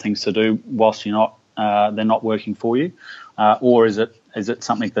got other things to do whilst they're not working for you, or is it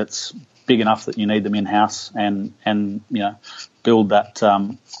something that's big enough that you need them in-house and build that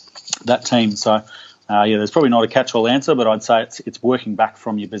team. So, there's probably not a catch-all answer, but I'd say it's working back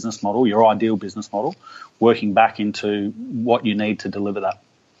from your business model, your ideal business model, working back into what you need to deliver that.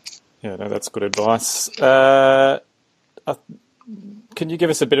 Yeah, no, that's good advice. Can you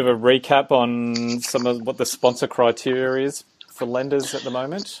give us a bit of a recap on some of what the sponsor criteria is for lenders at the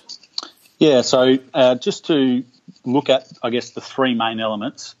moment? Yeah, so just to look at, I guess, the 3 main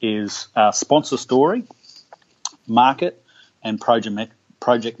elements is sponsor story, market, and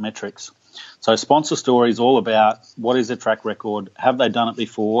project metrics. So sponsor story is all about what is their track record, have they done it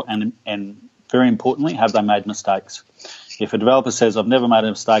before, and very importantly, have they made mistakes? If a developer says, I've never made a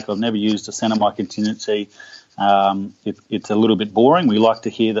mistake, I've never used a centre of my contingency, it's a little bit boring. We like to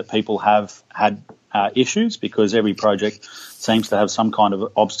hear that people have had issues, because every project seems to have some kind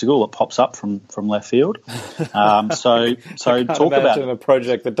of obstacle that pops up from left field. So talk about a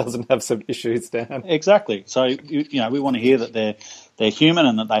project that doesn't have some issues, Dan. Exactly. So we want to hear that they're human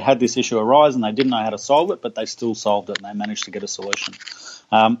and that they had this issue arise and they didn't know how to solve it, but they still solved it and they managed to get a solution.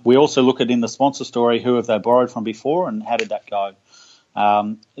 We also look at, in the sponsor story, who have they borrowed from before and how did that go?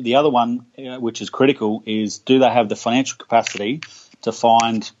 The other one, which is critical, is do they have the financial capacity to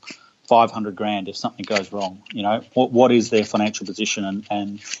find $500,000 if something goes wrong? What is their financial position,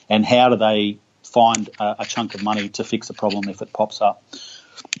 and how do they find a chunk of money to fix a problem if it pops up?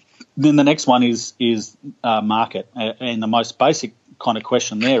 Then the next one is market, and the most basic kind of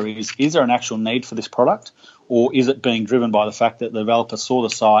question there is there an actual need for this product, or is it being driven by the fact that the developer saw the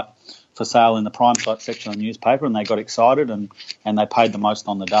site for sale in the prime site section of the newspaper and they got excited and they paid the most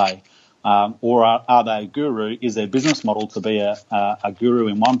on the day? Or are they a guru? Is their business model to be a guru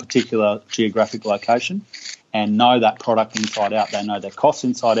in one particular geographic location and know that product inside out? They know their costs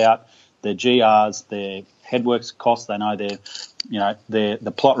inside out, their GRs, their headworks costs. They know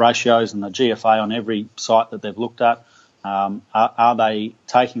the plot ratios and the GFA on every site that they've looked at. Are they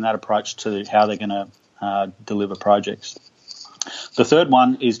taking that approach to how they're going to deliver projects? The third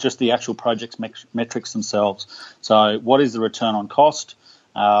one is just the actual project's metrics themselves. So what is the return on cost?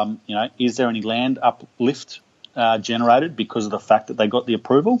 Is there any land uplift generated because of the fact that they got the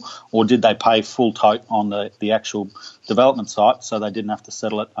approval, or did they pay full tote on the actual development site so they didn't have to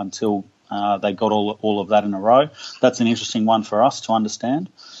settle it until they got all of that in a row? That's an interesting one for us to understand.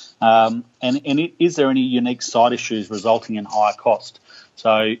 And is there any unique site issues resulting in higher cost?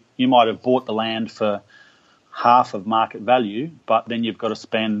 So you might have bought the land for half of market value, but then you've got to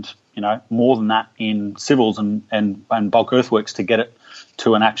spend more than that in civils and bulk earthworks to get it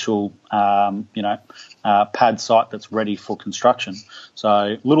to an actual pad site that's ready for construction.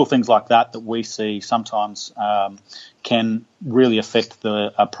 So little things like that we see sometimes can really affect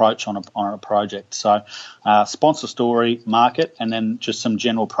the approach on a project. So sponsor story, market, and then just some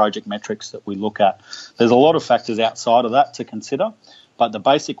general project metrics that we look at. There's a lot of factors outside of that to consider, but the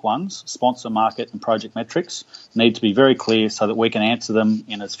basic ones, sponsor, market, and project metrics, need to be very clear so that we can answer them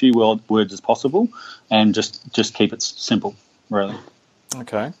in as few words as possible and just keep it simple, really.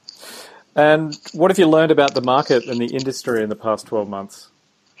 Okay. And what have you learned about the market and the industry in the past 12 months?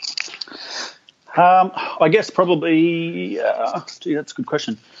 I guess probably, that's a good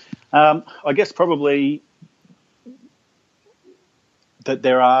question. I guess probably that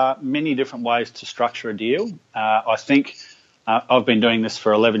there are many different ways to structure a deal. I think I've been doing this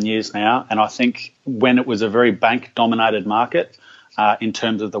for 11 years now, and I think when it was a very bank-dominated market in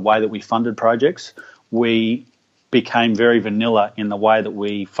terms of the way that we funded projects, we became very vanilla in the way that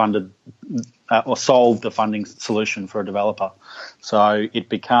we funded or solved the funding solution for a developer. So it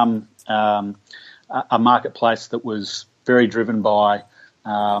became a marketplace that was very driven by,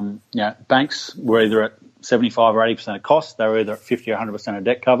 banks were either at 75 or 80% of cost, they were either at 50 or 100% of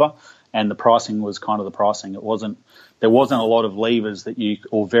debt cover, and the pricing was kind of the pricing. There wasn't a lot of levers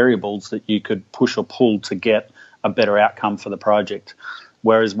or variables that you could push or pull to get a better outcome for the project.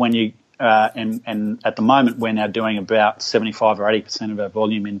 Whereas when you and at the moment we're now doing about 75 or 80% of our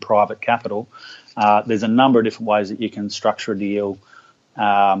volume in private capital. There's a number of different ways that you can structure a deal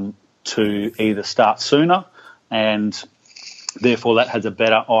to either start sooner, and therefore that has a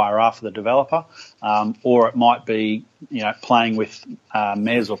better IRR for the developer, or it might be playing with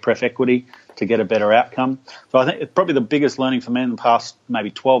MES or pref equity to get a better outcome. So I think it's probably the biggest learning for me in the past maybe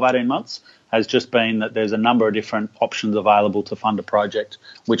 12, 18 months has just been that there's a number of different options available to fund a project,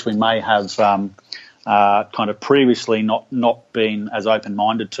 which we may have kind of previously not been as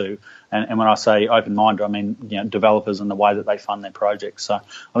open-minded to. And when I say open-minded, I mean developers and the way that they fund their projects. So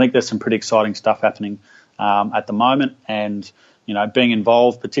I think there's some pretty exciting stuff happening at the moment, and being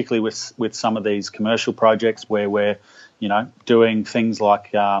involved, particularly with some of these commercial projects where we're doing things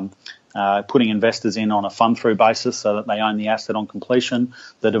like putting investors in on a fund-through basis so that they own the asset on completion.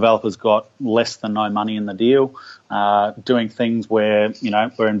 The developer's got less than no money in the deal. Doing things where,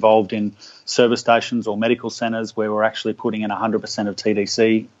 we're involved in service stations or medical centres where we're actually putting in 100% of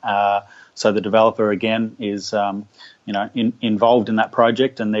TDC. So the developer, again, is, involved in that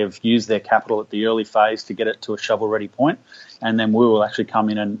project, and they've used their capital at the early phase to get it to a shovel-ready point. And then we will actually come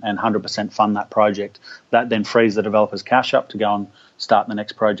in and 100% fund that project. That then frees the developer's cash up to go and start the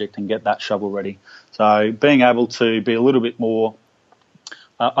next project and get that shovel ready. So being able to be a little bit more,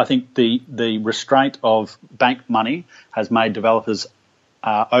 I think the restraint of bank money has made developers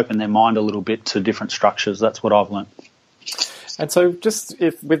open their mind a little bit to different structures. That's what I've learned. And so just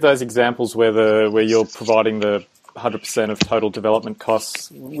with those examples where you're providing the 100% of total development costs,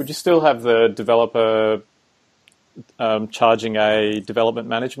 would you still have the developer charging a development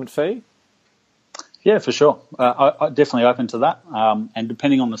management fee? Yeah, for sure. I'm definitely open to that. And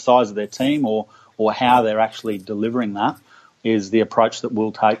depending on the size of their team or how they're actually delivering that is the approach that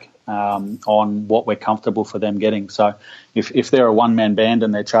we'll take on what we're comfortable for them getting. So if they're a one-man band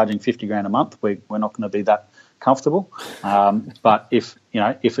and they're charging $50,000 a month, we're not going to be that comfortable. But if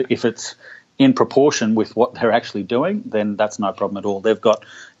it's in proportion with what they're actually doing, then that's no problem at all. They've got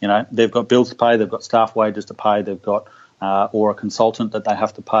bills to pay, they've got staff wages to pay, they've got or a consultant that they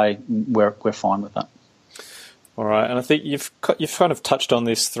have to pay. We're fine with that. All right, and I think you've kind of touched on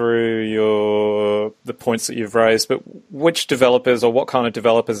this through the points that you've raised, but which developers or what kind of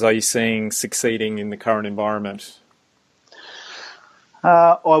developers are you seeing succeeding in the current environment?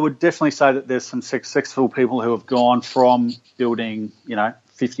 I would definitely say that there's some successful people who have gone from building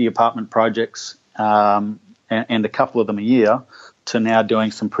 50 apartment projects and a couple of them a year to now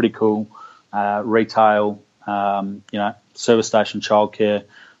doing some pretty cool retail, service station, childcare,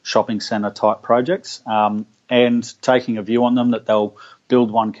 shopping centre type projects, and taking a view on them that they'll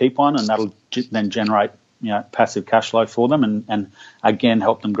build one, keep one, and that'll then generate passive cash flow for them and again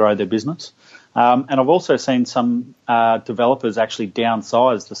help them grow their business. And I've also seen some developers actually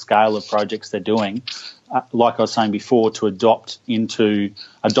downsize the scale of projects they're doing, like I was saying before, to adopt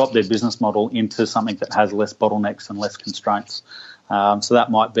their business model into something that has less bottlenecks and less constraints. So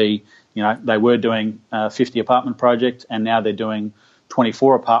that might be, they were doing a 50 apartment project and now they're doing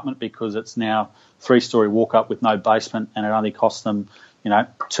 24 apartment because it's now 3-story walk up with no basement and it only costs them,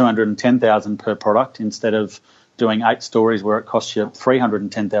 $210,000 per product instead of doing 8 stories where it costs you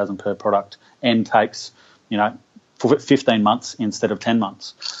 $310,000 per product and takes, 15 months instead of 10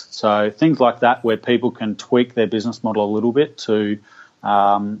 months. So things like that where people can tweak their business model a little bit to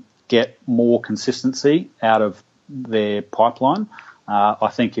get more consistency out of their pipeline, I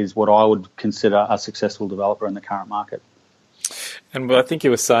think is what I would consider a successful developer in the current market. And I think you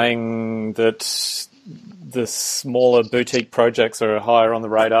were saying that the smaller boutique projects are higher on the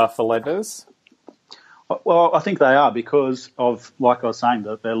radar for lenders. Well, I think they are because of, like I was saying,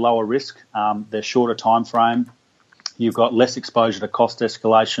 that they're lower risk, they're shorter time frame. You've got less exposure to cost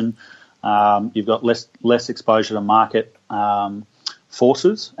escalation. You've got less exposure to market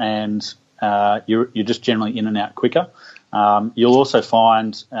forces, and you're just generally in and out quicker. You'll also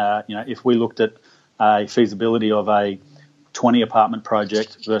find, if we looked at a feasibility of a 20 apartment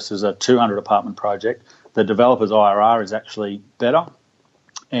project versus a 200 apartment project, the developer's IRR is actually better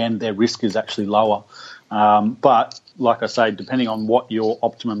and their risk is actually lower. But like I say, depending on what your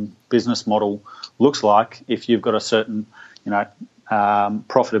optimum business model looks like, if you've got a certain,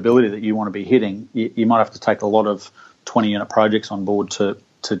 profitability that you want to be hitting, you might have to take a lot of 20-unit projects on board to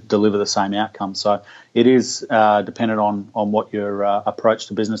deliver the same outcome. So it is dependent on what your approach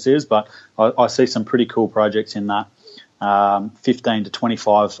to business is. But I see some pretty cool projects in that 15 to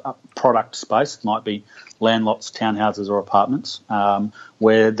 25 product space. Might be land lots, townhouses or apartments,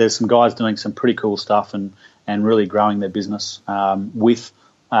 where there's some guys doing some pretty cool stuff and really growing their business with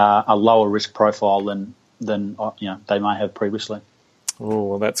a lower risk profile than they may have previously. Oh,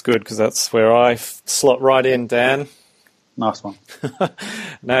 well, that's good because that's where I slot right in, Dan. Nice one.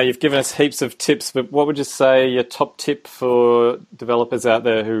 Now, you've given us heaps of tips, but what would you say your top tip for developers out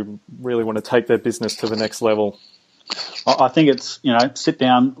there who really want to take their business to the next level? I think it's, sit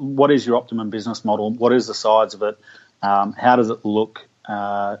down. What is your optimum business model? What is the size of it? How does it look?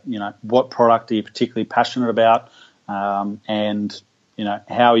 What product are you particularly passionate about? And,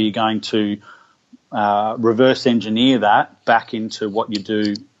 how are you going to reverse engineer that back into what you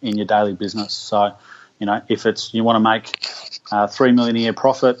do in your daily business? So, if it's you want to make $3 million a year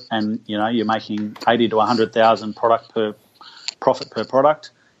profit and, you're making 80 to 100,000 profit per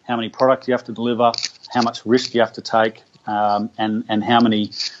product, how many products you have to deliver, how much risk you have to take, and how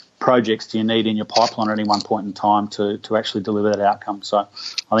many projects do you need in your pipeline at any one point in time to actually deliver that outcome. So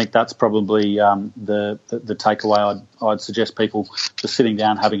I think that's probably the takeaway I'd suggest people just sitting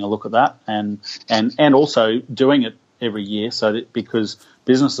down, having a look at that and also doing it every year so that because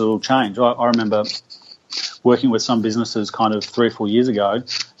businesses will change. I remember working with some businesses kind of 3 or 4 years ago,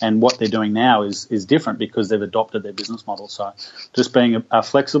 and what they're doing now is different because they've adopted their business model. So just being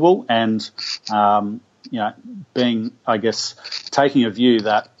flexible and, being, I guess, taking a view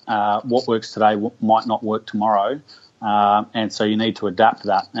that what works today might not work tomorrow. And so you need to adapt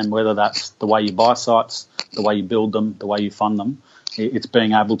that. And whether that's the way you buy sites, the way you build them, the way you fund them, it's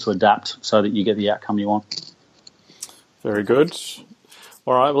being able to adapt so that you get the outcome you want. Very good.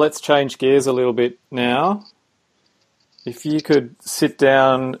 All right, well, let's change gears a little bit now. If you could sit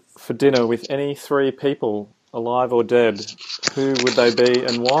down for dinner with any 3 people, alive or dead, who would they be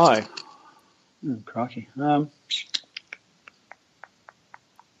and why? Crikey. That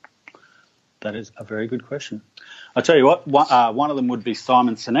is a very good question. I'll tell you what, one of them would be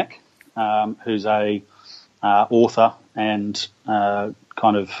Simon Sinek, who's a author and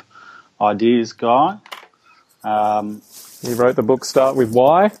kind of ideas guy. He wrote the book Start With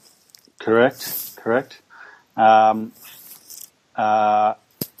Why? Correct. I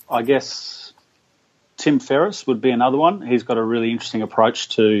guess Tim Ferriss would be another one. He's got a really interesting approach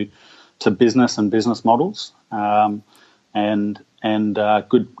to business and business models, and good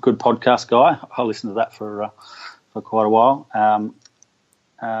podcast guy. I listened to that for quite a while. And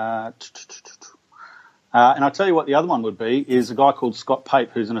I'll tell you what the other one would be is a guy called Scott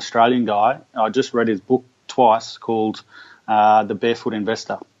Pape, who's an Australian guy. I just read his book twice called The Barefoot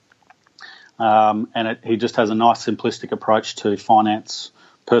Investor. And he just has a nice simplistic approach to finance,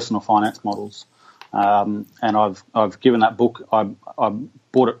 personal finance models. And I've given that book, I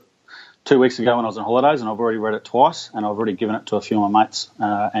bought it 2 weeks ago when I was on holidays, and I've already read it twice, and I've already given it to a few of my mates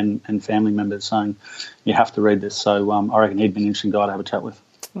and family members saying, you have to read this. So I reckon he'd be an interesting guy to have a chat with.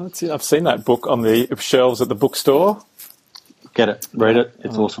 I've seen that book on the shelves at the bookstore. Get it. Read it.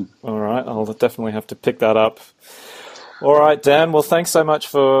 It's awesome. All right. I'll definitely have to pick that up. All right, Dan. Well, thanks so much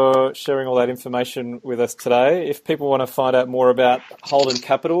for sharing all that information with us today. If people want to find out more about Holden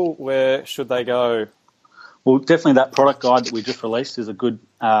Capital, where should they go? Well, definitely that product guide that we just released is a good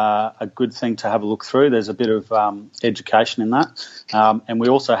thing to have a look through. There's a bit of education in that. And we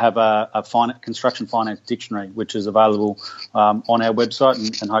also have a construction finance dictionary, which is available on our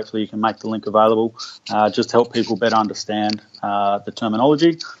website, and hopefully you can make the link available just to help people better understand the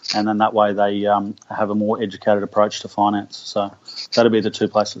terminology, and then that way they have a more educated approach to finance. So that'll be the two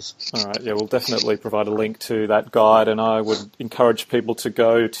places. All right, yeah, we'll definitely provide a link to that guide, and I would encourage people to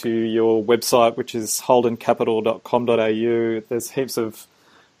go to your website, which is holdencapital.com.au. There's heaps of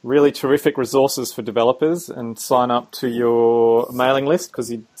really terrific resources for developers, and sign up to your mailing list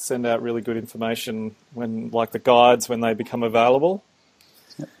because you send out really good information like the guides when they become available.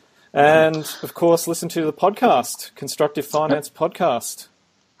 Yep. And of course, listen to the podcast, Constructive Finance Podcast.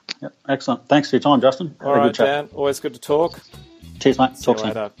 Yep. Excellent. Thanks for your time, Justin. All right, Dan. Always good to talk. Cheers, mate. Talk to you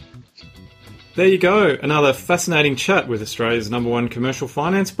later. There you go. Another fascinating chat with Australia's #1 commercial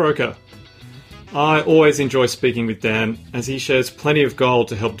finance broker. I always enjoy speaking with Dan, as he shares plenty of gold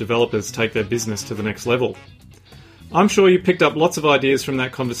to help developers take their business to the next level. I'm sure you picked up lots of ideas from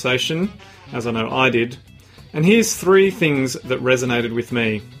that conversation, as I know I did, and here's 3 things that resonated with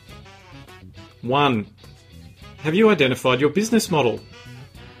me. 1. Have you identified your business model?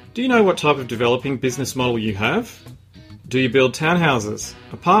 Do you know what type of developing business model you have? Do you build townhouses,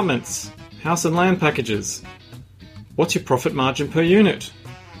 apartments, house and land packages? What's your profit margin per unit?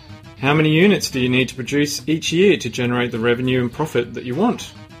 How many units do you need to produce each year to generate the revenue and profit that you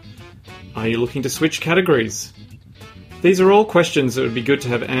want? Are you looking to switch categories? These are all questions that would be good to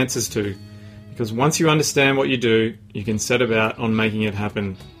have answers to, because once you understand what you do, you can set about on making it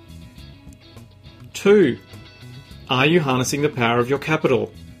happen. 2. Are you harnessing the power of your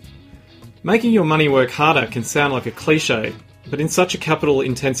capital? Making your money work harder can sound like a cliche, but in such a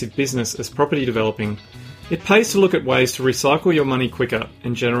capital-intensive business as property developing, it pays to look at ways to recycle your money quicker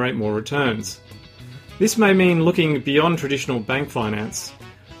and generate more returns. This may mean looking beyond traditional bank finance,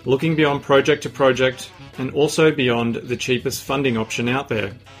 looking beyond project to project, and also beyond the cheapest funding option out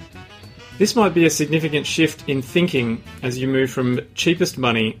there. This might be a significant shift in thinking as you move from cheapest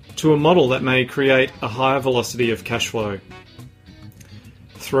money to a model that may create a higher velocity of cash flow.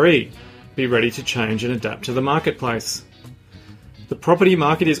 3. Be ready to change and adapt to the marketplace. The property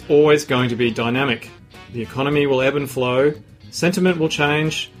market is always going to be dynamic. The economy will ebb and flow, sentiment will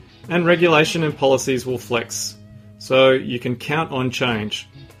change, and regulation and policies will flex. So you can count on change.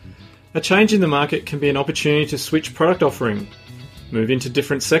 A change in the market can be an opportunity to switch product offering, move into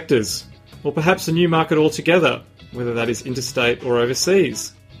different sectors, or perhaps a new market altogether, whether that is interstate or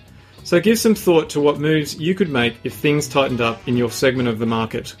overseas. So give some thought to what moves you could make if things tightened up in your segment of the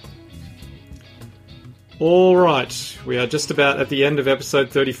market. Alright, we are just about at the end of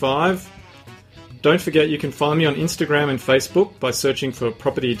episode 35. Don't forget you can find me on Instagram and Facebook by searching for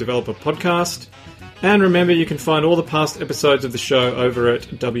Property Developer Podcast. And remember, you can find all the past episodes of the show over at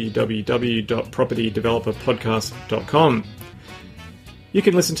www.propertydeveloperpodcast.com. You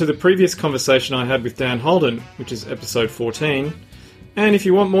can listen to the previous conversation I had with Dan Holden, which is episode 14. And if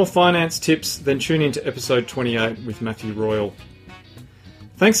you want more finance tips, then tune in to episode 28 with Matthew Royal.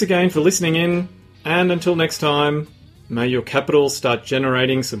 Thanks again for listening in, and until next time, may your capital start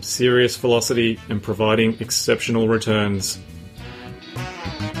generating some serious velocity and providing exceptional returns.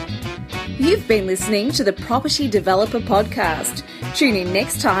 You've been listening to the Property Developer Podcast. Tune in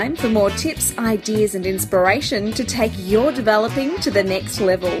next time for more tips, ideas and inspiration to take your developing to the next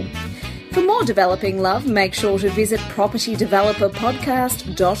level. For more developing love, make sure to visit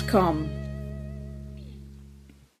propertydeveloperpodcast.com.